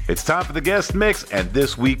 It's time for the guest mix, and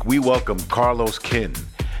this week we welcome Carlos Kin.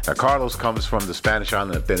 Now, Carlos comes from the Spanish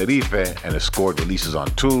island of Tenerife and has scored releases on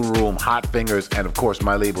Tool Room, Hot Fingers, and of course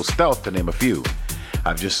my label Stealth, to name a few.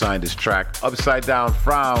 I've just signed his track Upside Down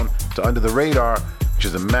Frown to Under the Radar, which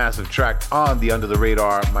is a massive track on the Under the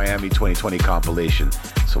Radar Miami 2020 compilation.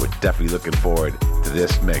 So we're definitely looking forward to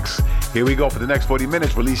this mix. Here we go for the next 40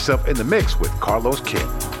 minutes. Release yourself in the mix with Carlos Kin.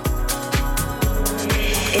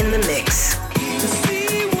 In the mix.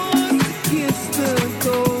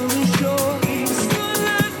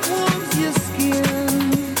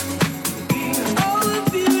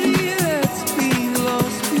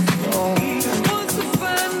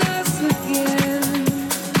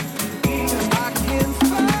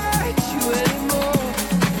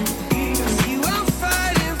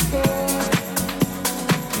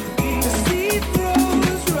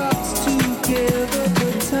 Together,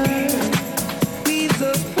 the time leaves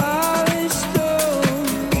us polished stone.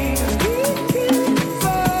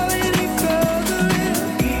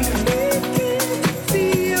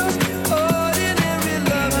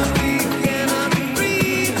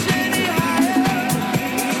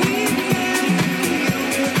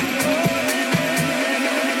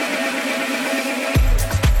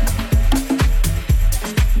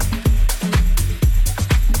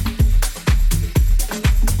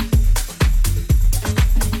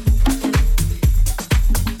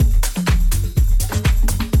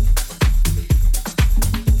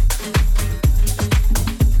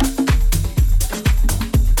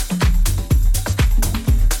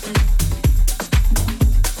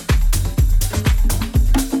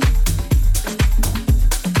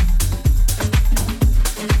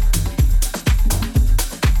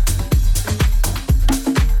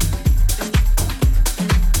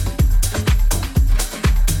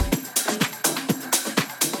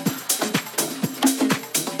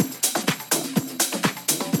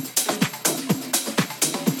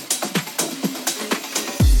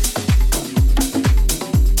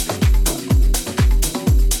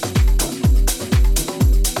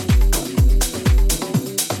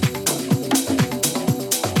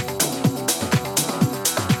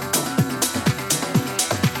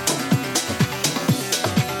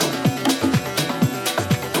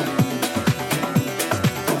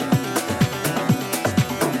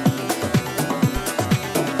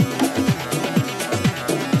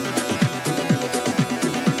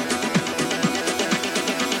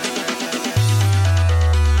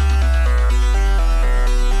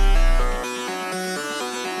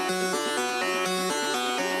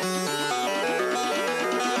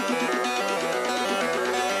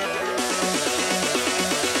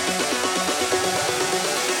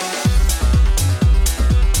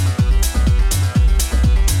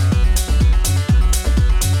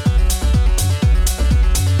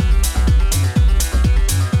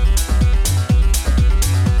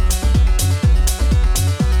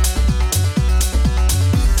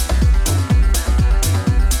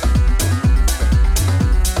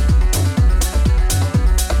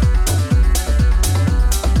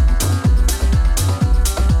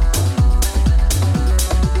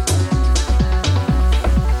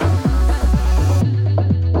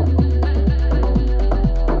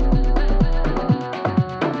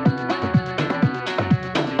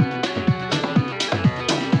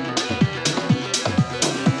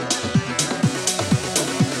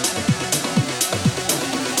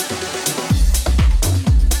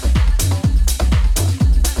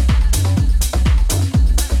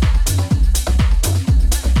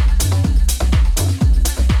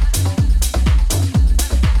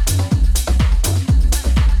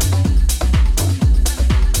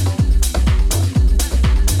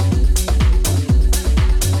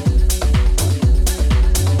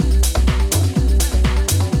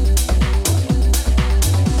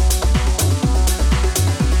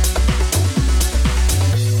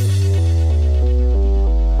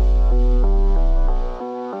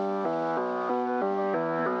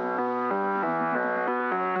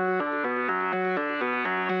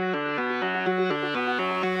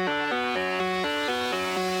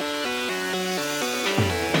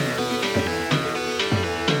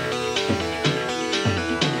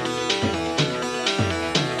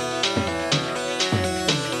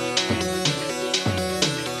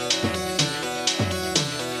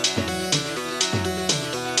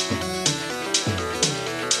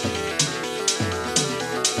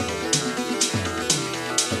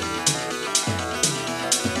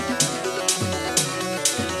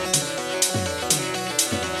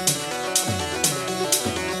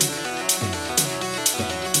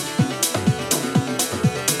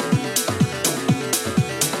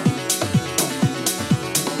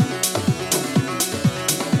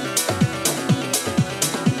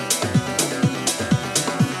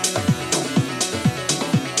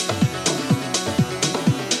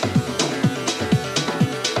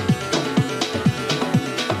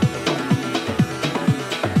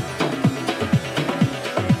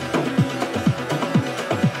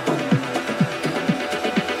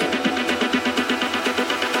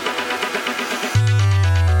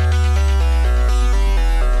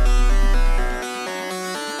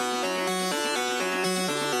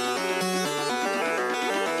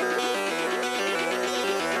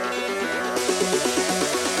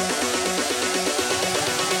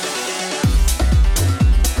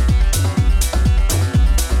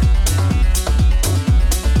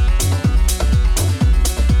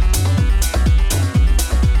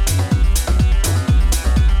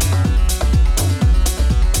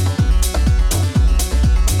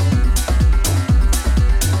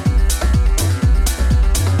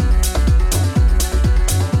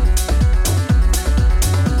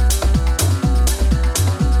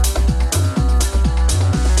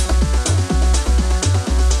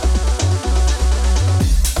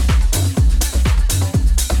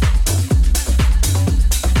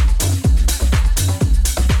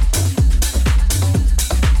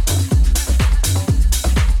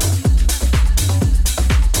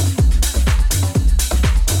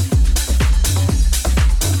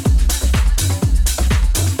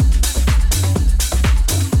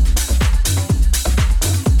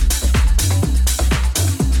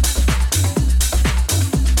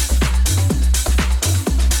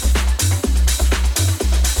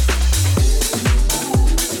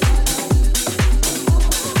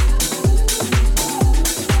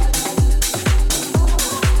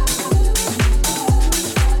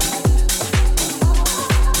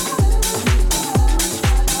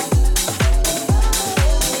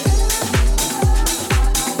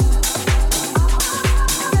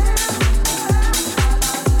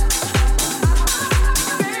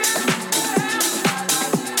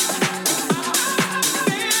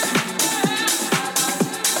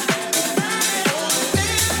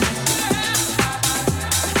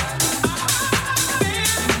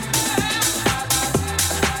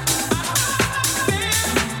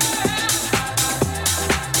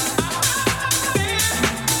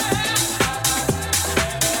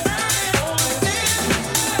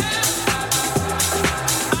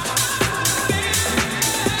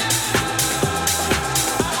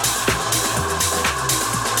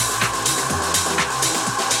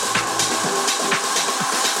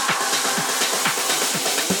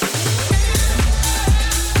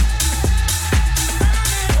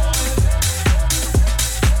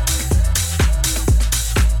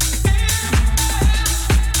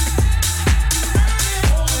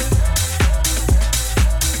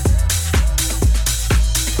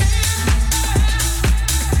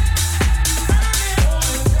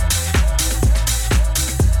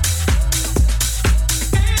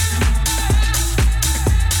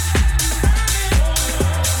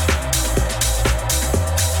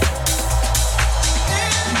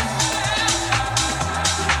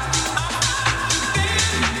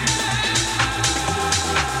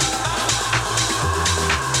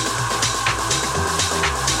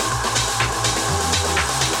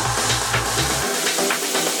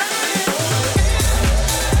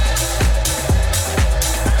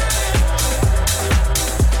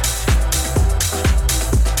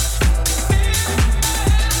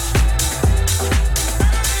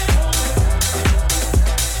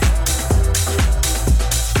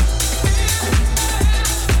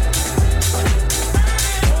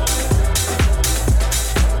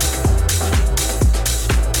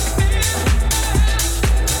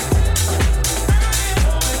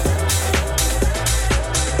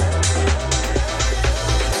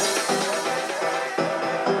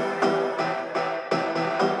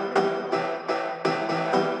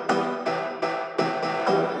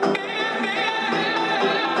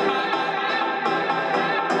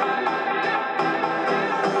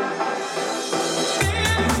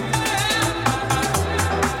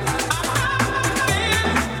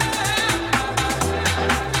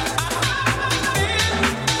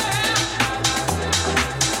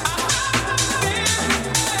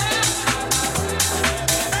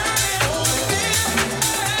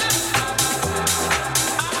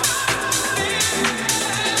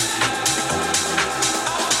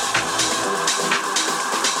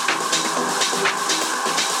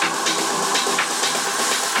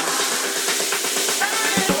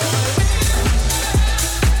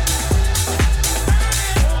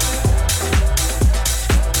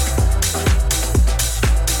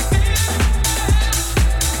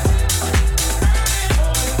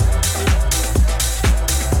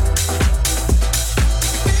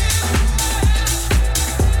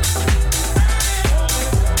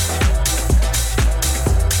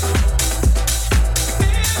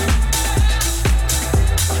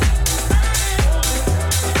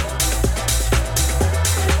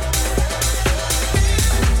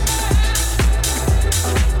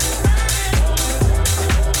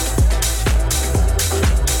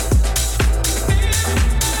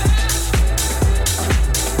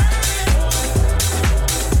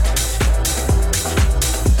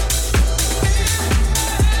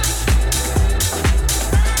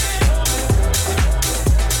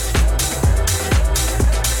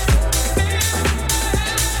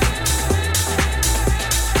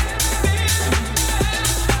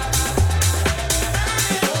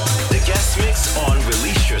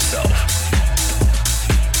 yourself.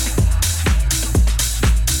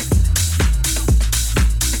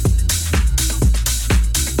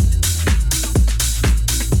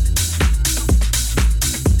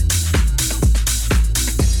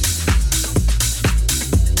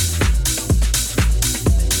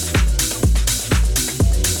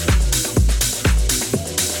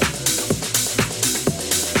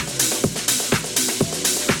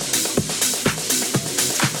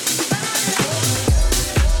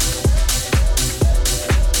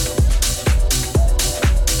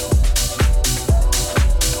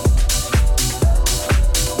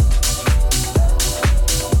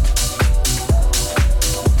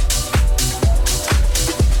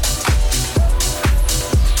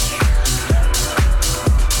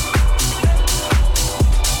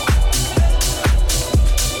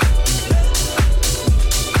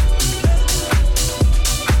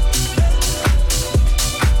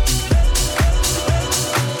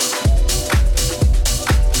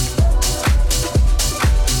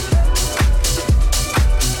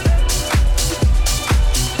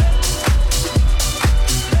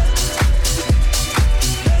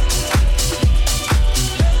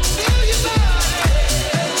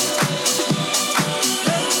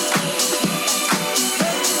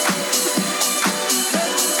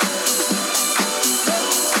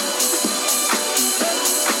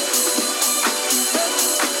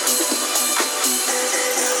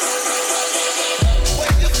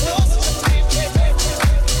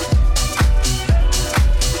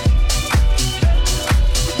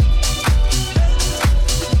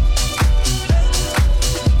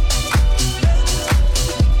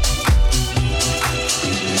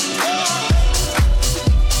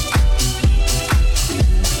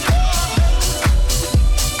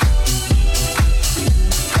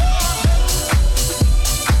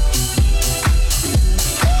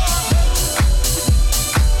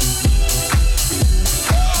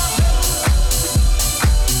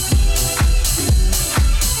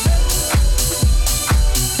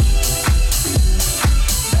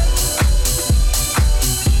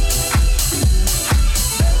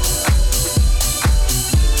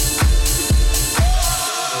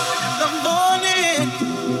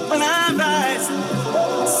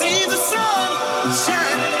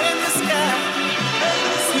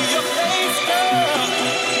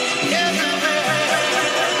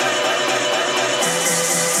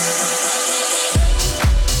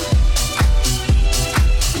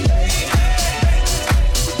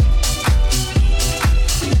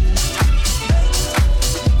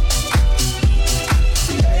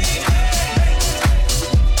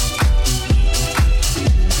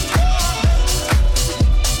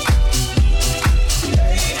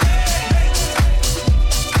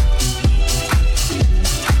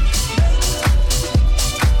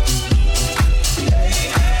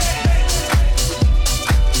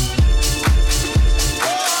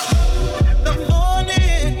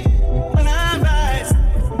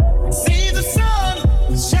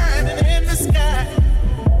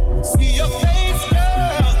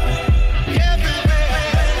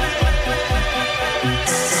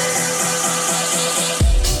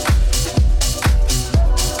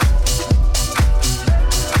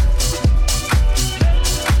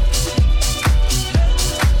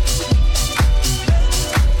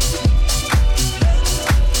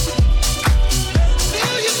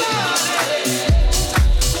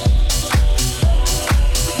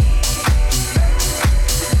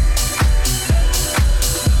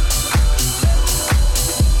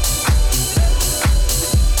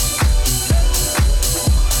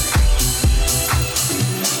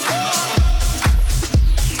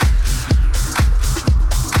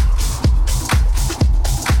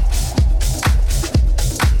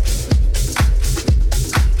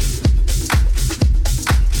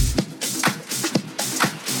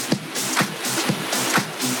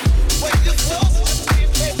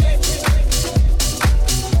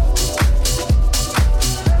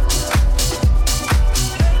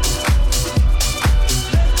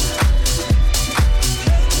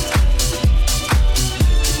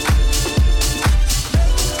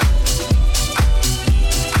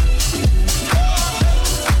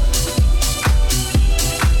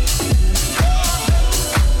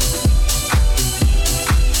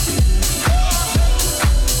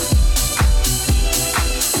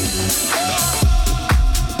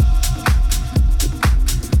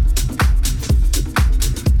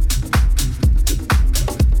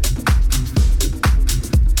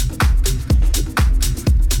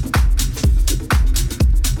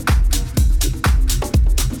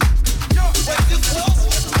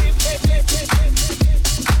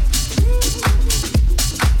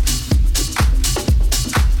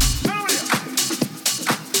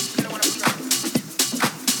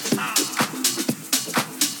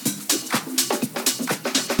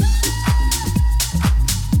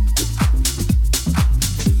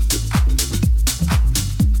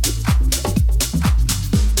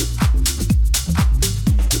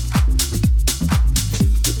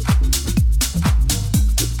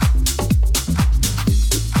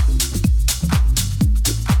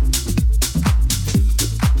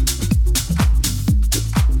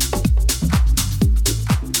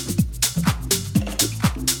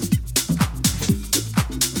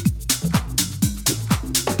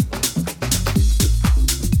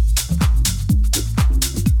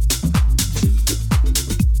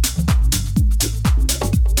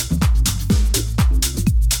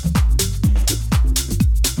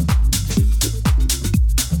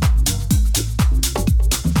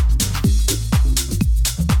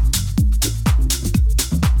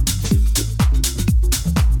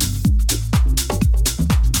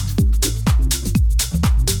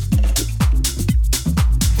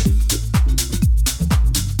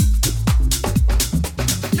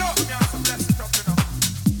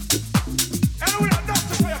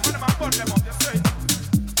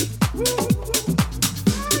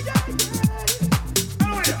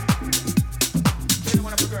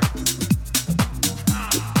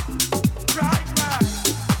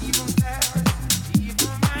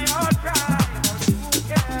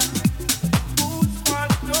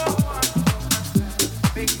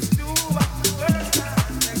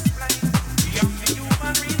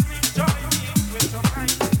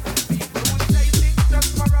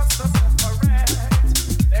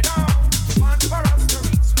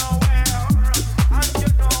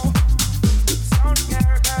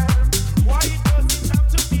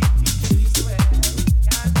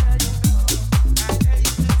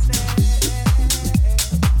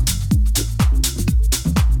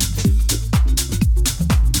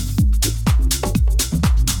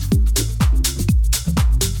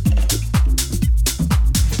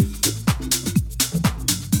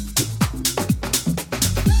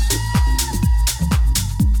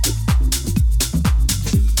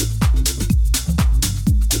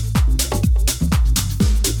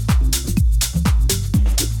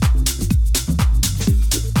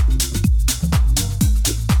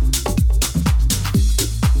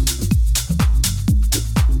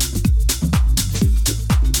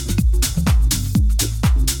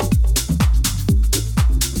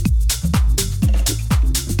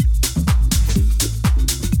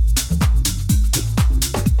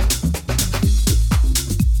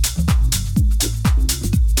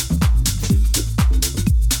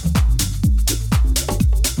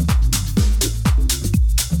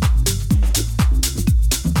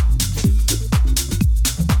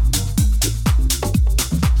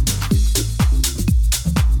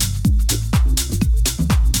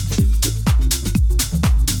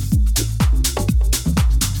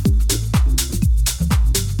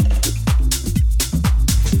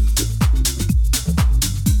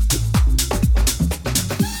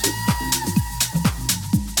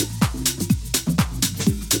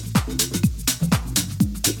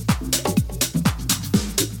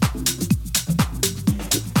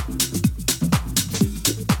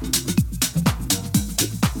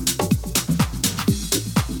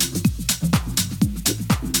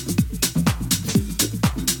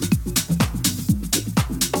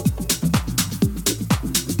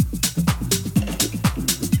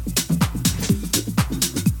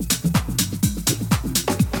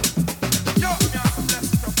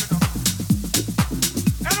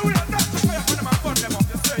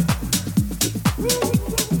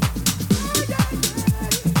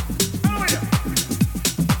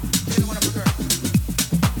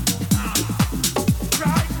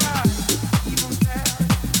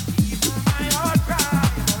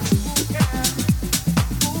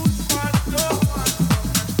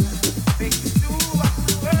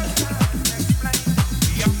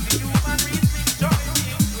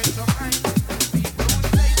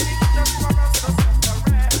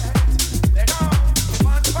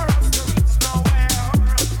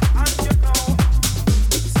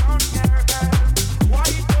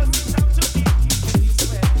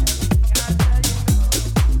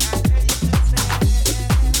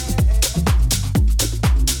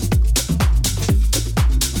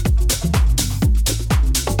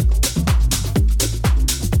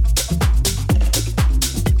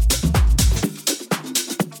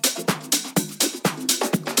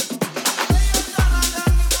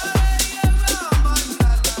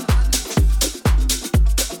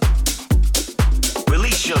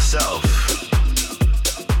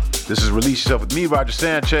 Release Yourself with me, Roger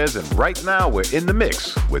Sanchez, and right now we're in the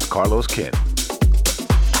mix with Carlos Kin.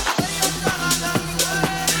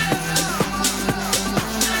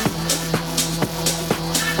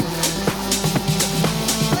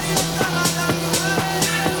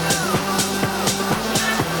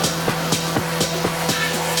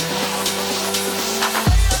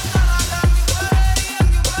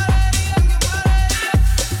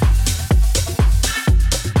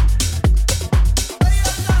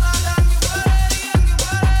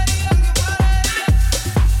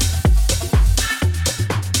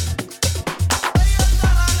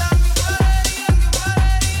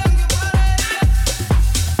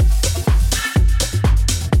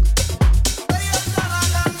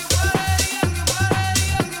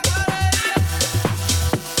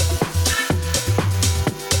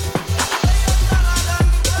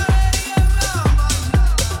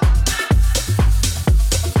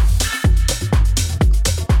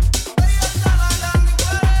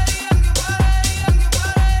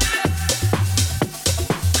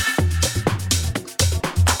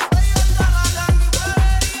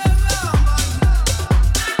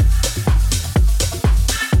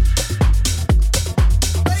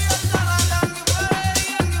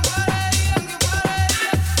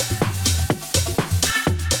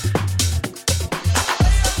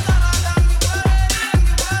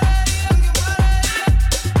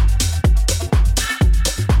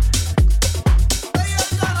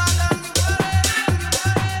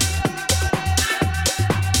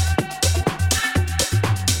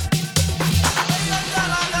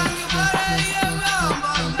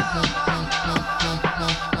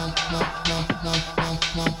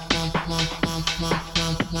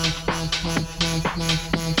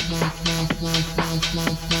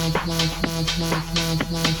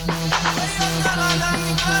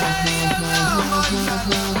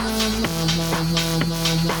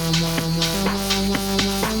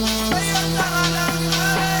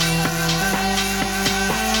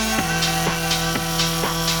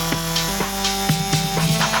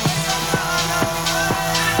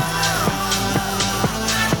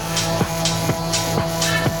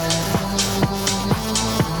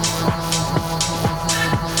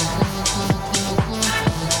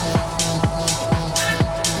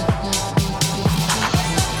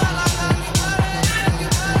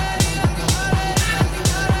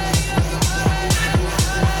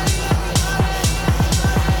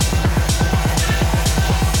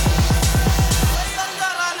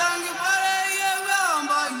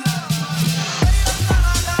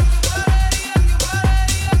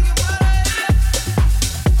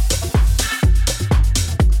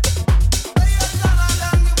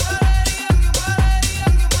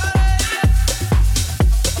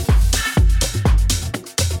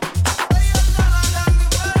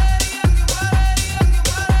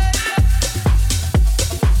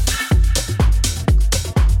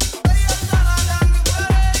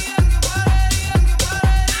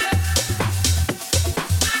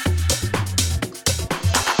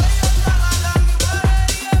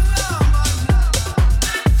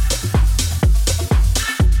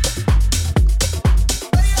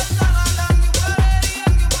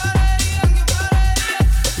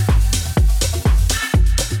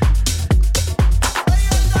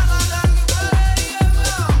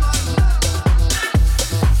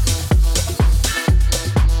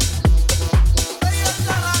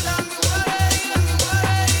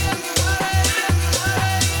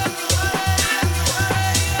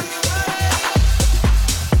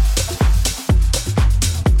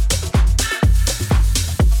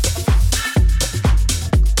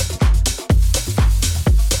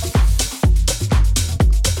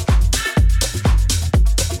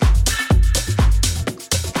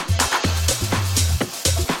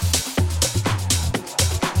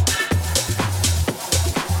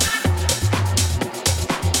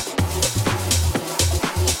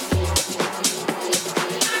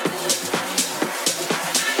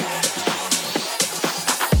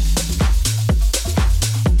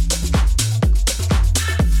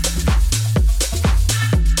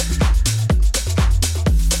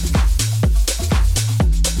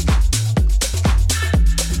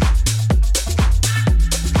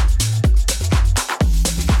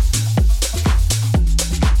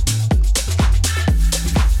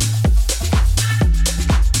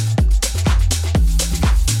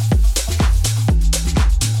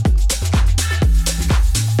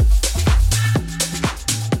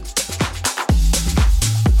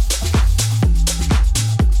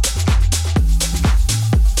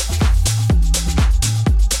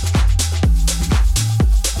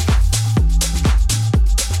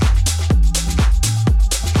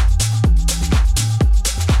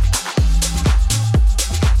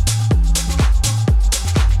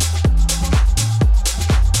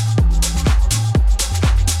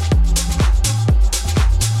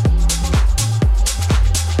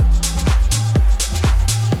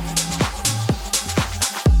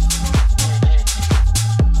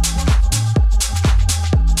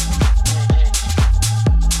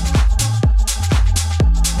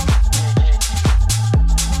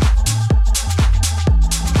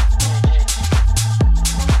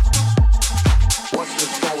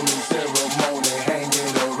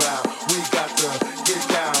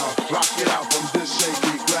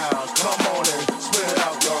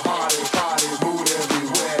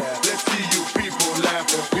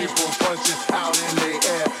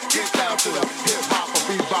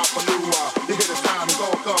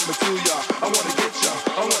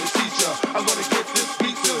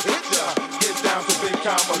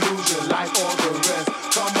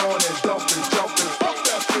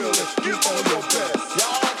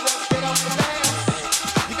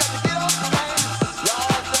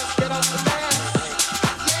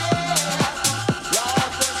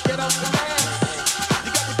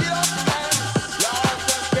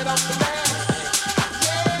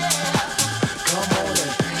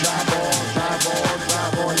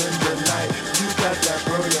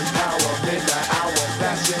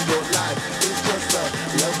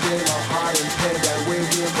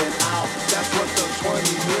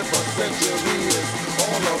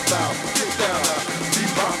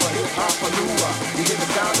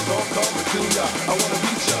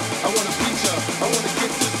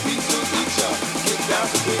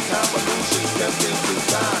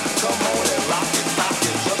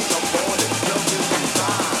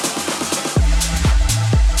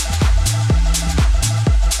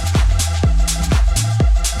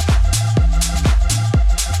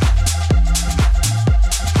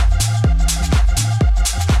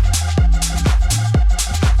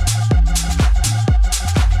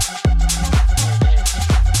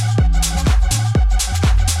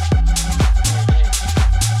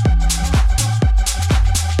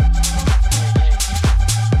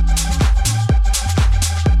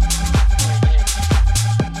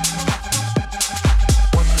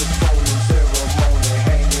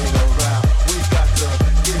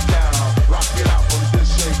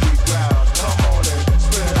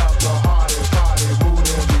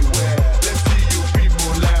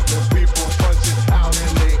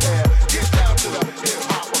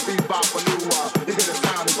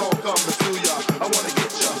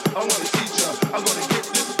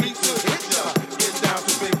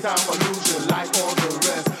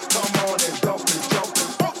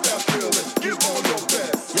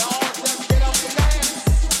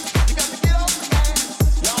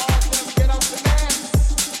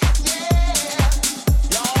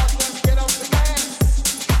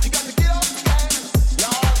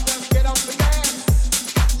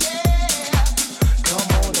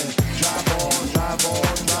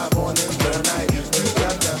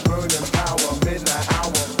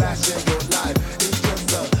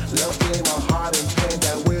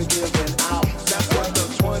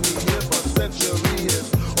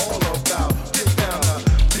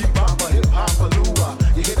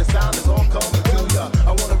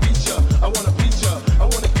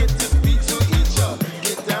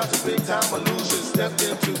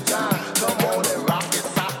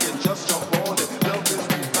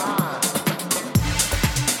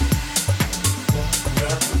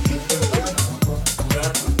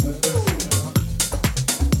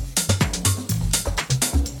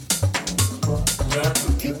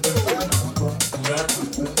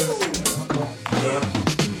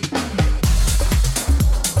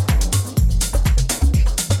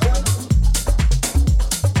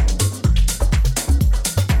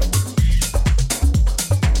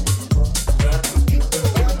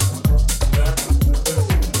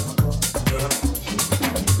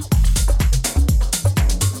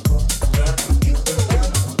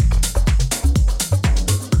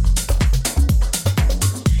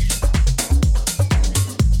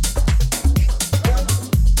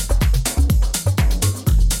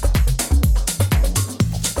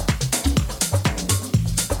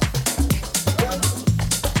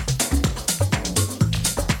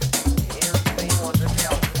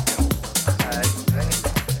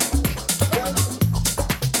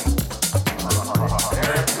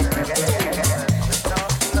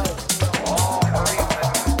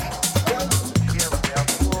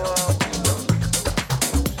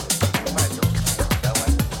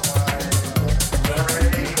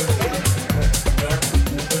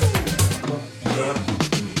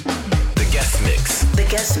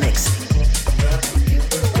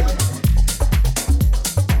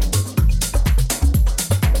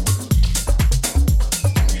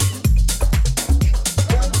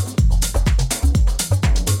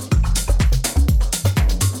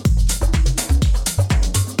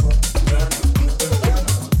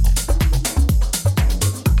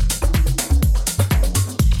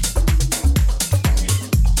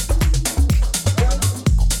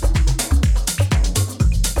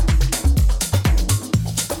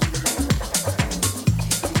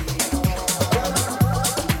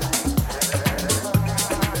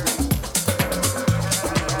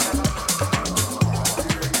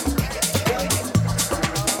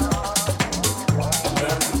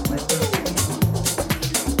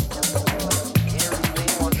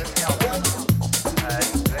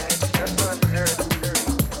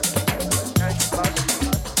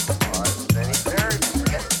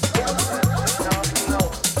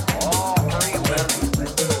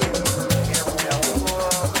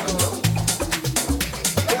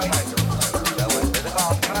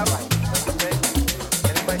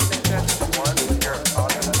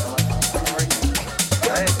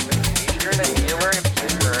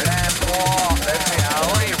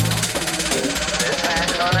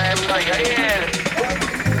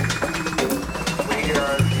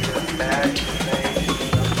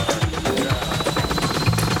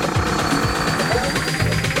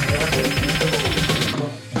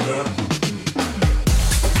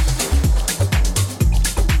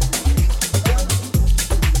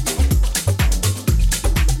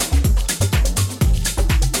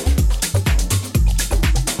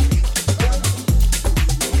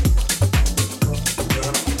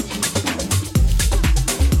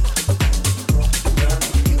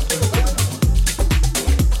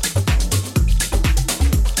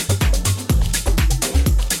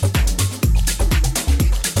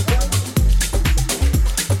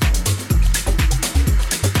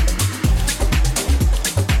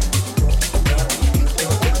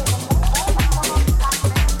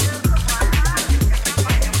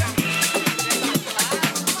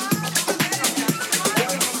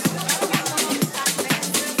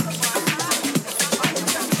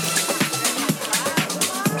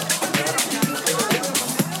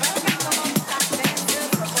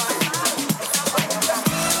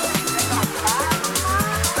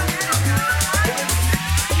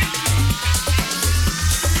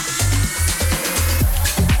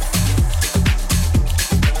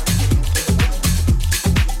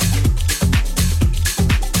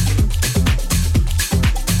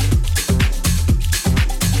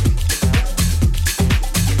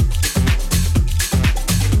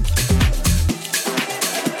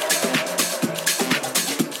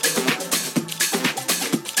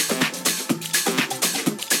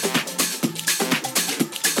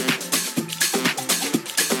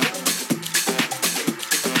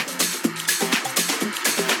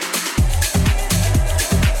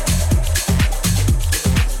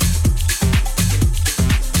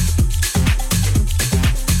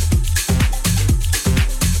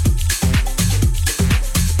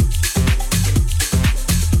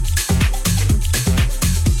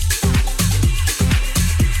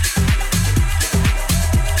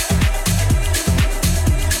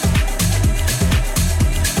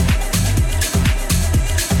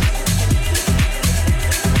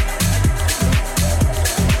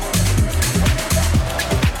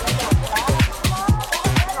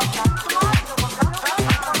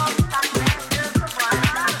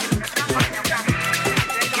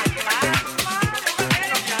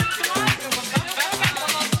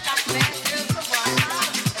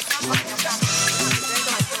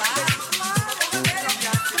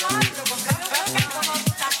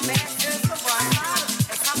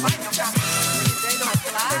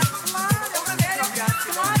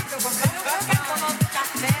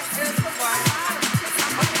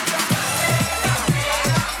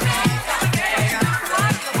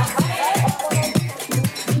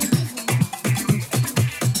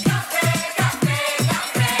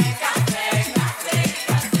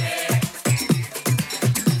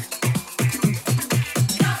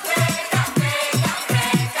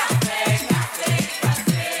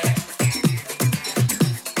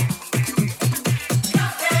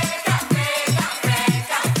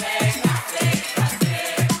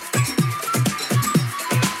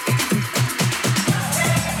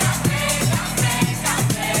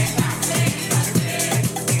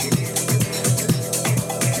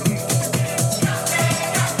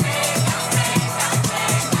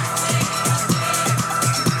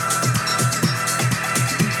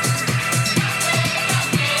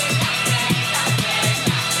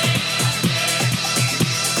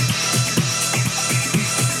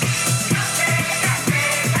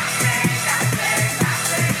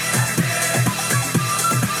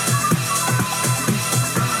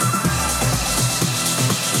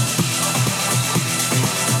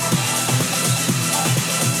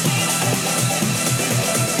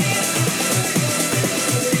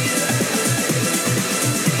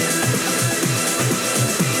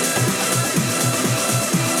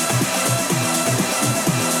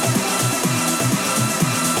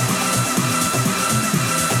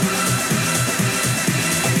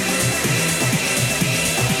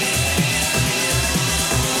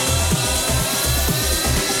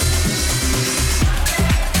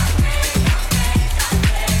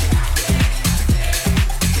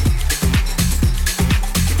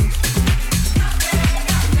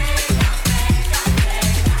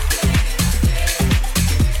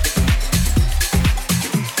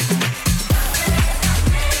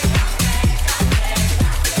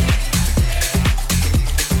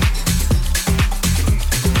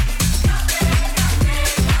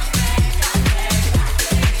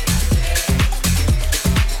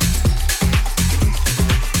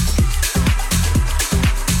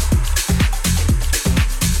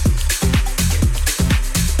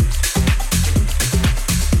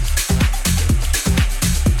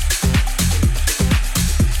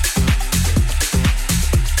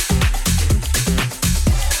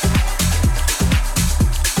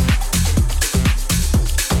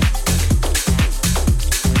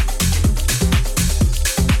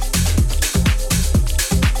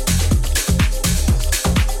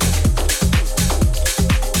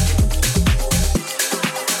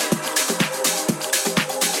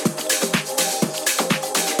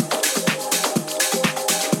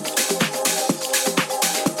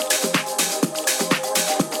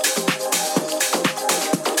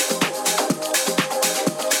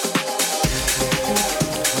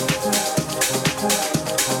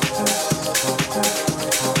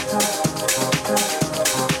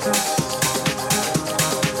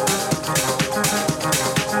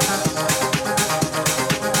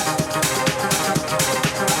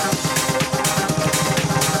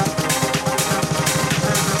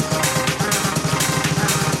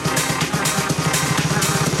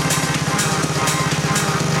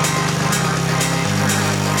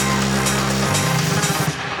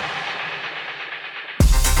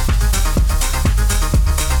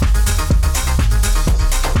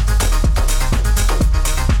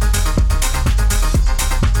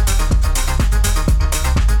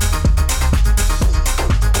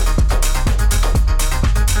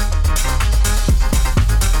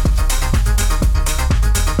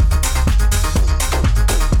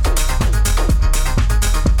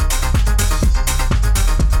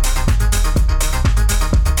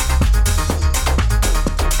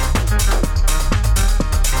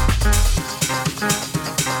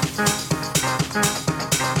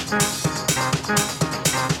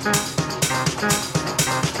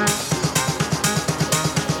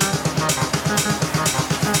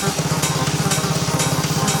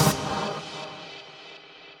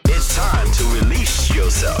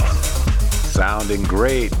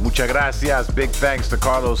 great. Muchas gracias. Big thanks to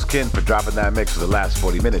Carlos Kin for dropping that mix for the last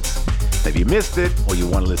 40 minutes. If you missed it or you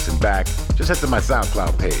want to listen back, just head to my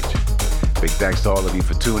SoundCloud page. Big thanks to all of you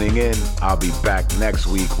for tuning in. I'll be back next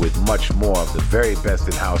week with much more of the very best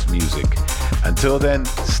in house music. Until then,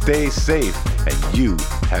 stay safe, and you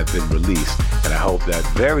have been released. And I hope that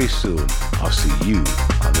very soon I'll see you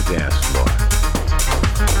on the dance floor.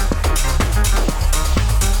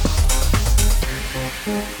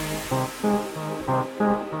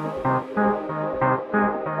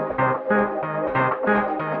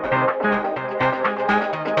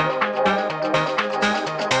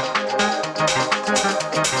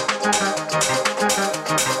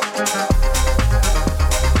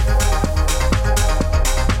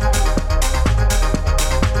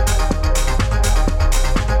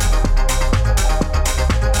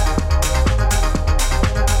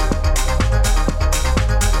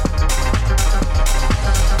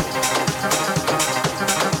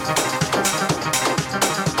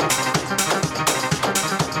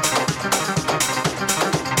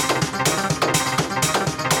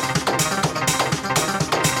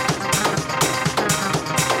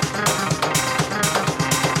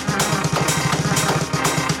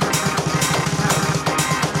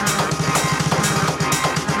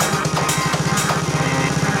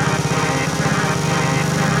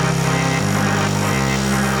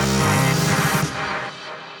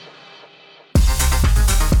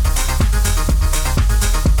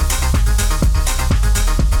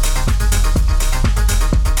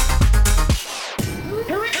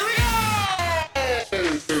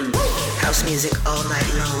 Music all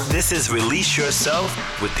night long. This is Release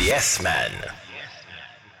Yourself with the S-Man.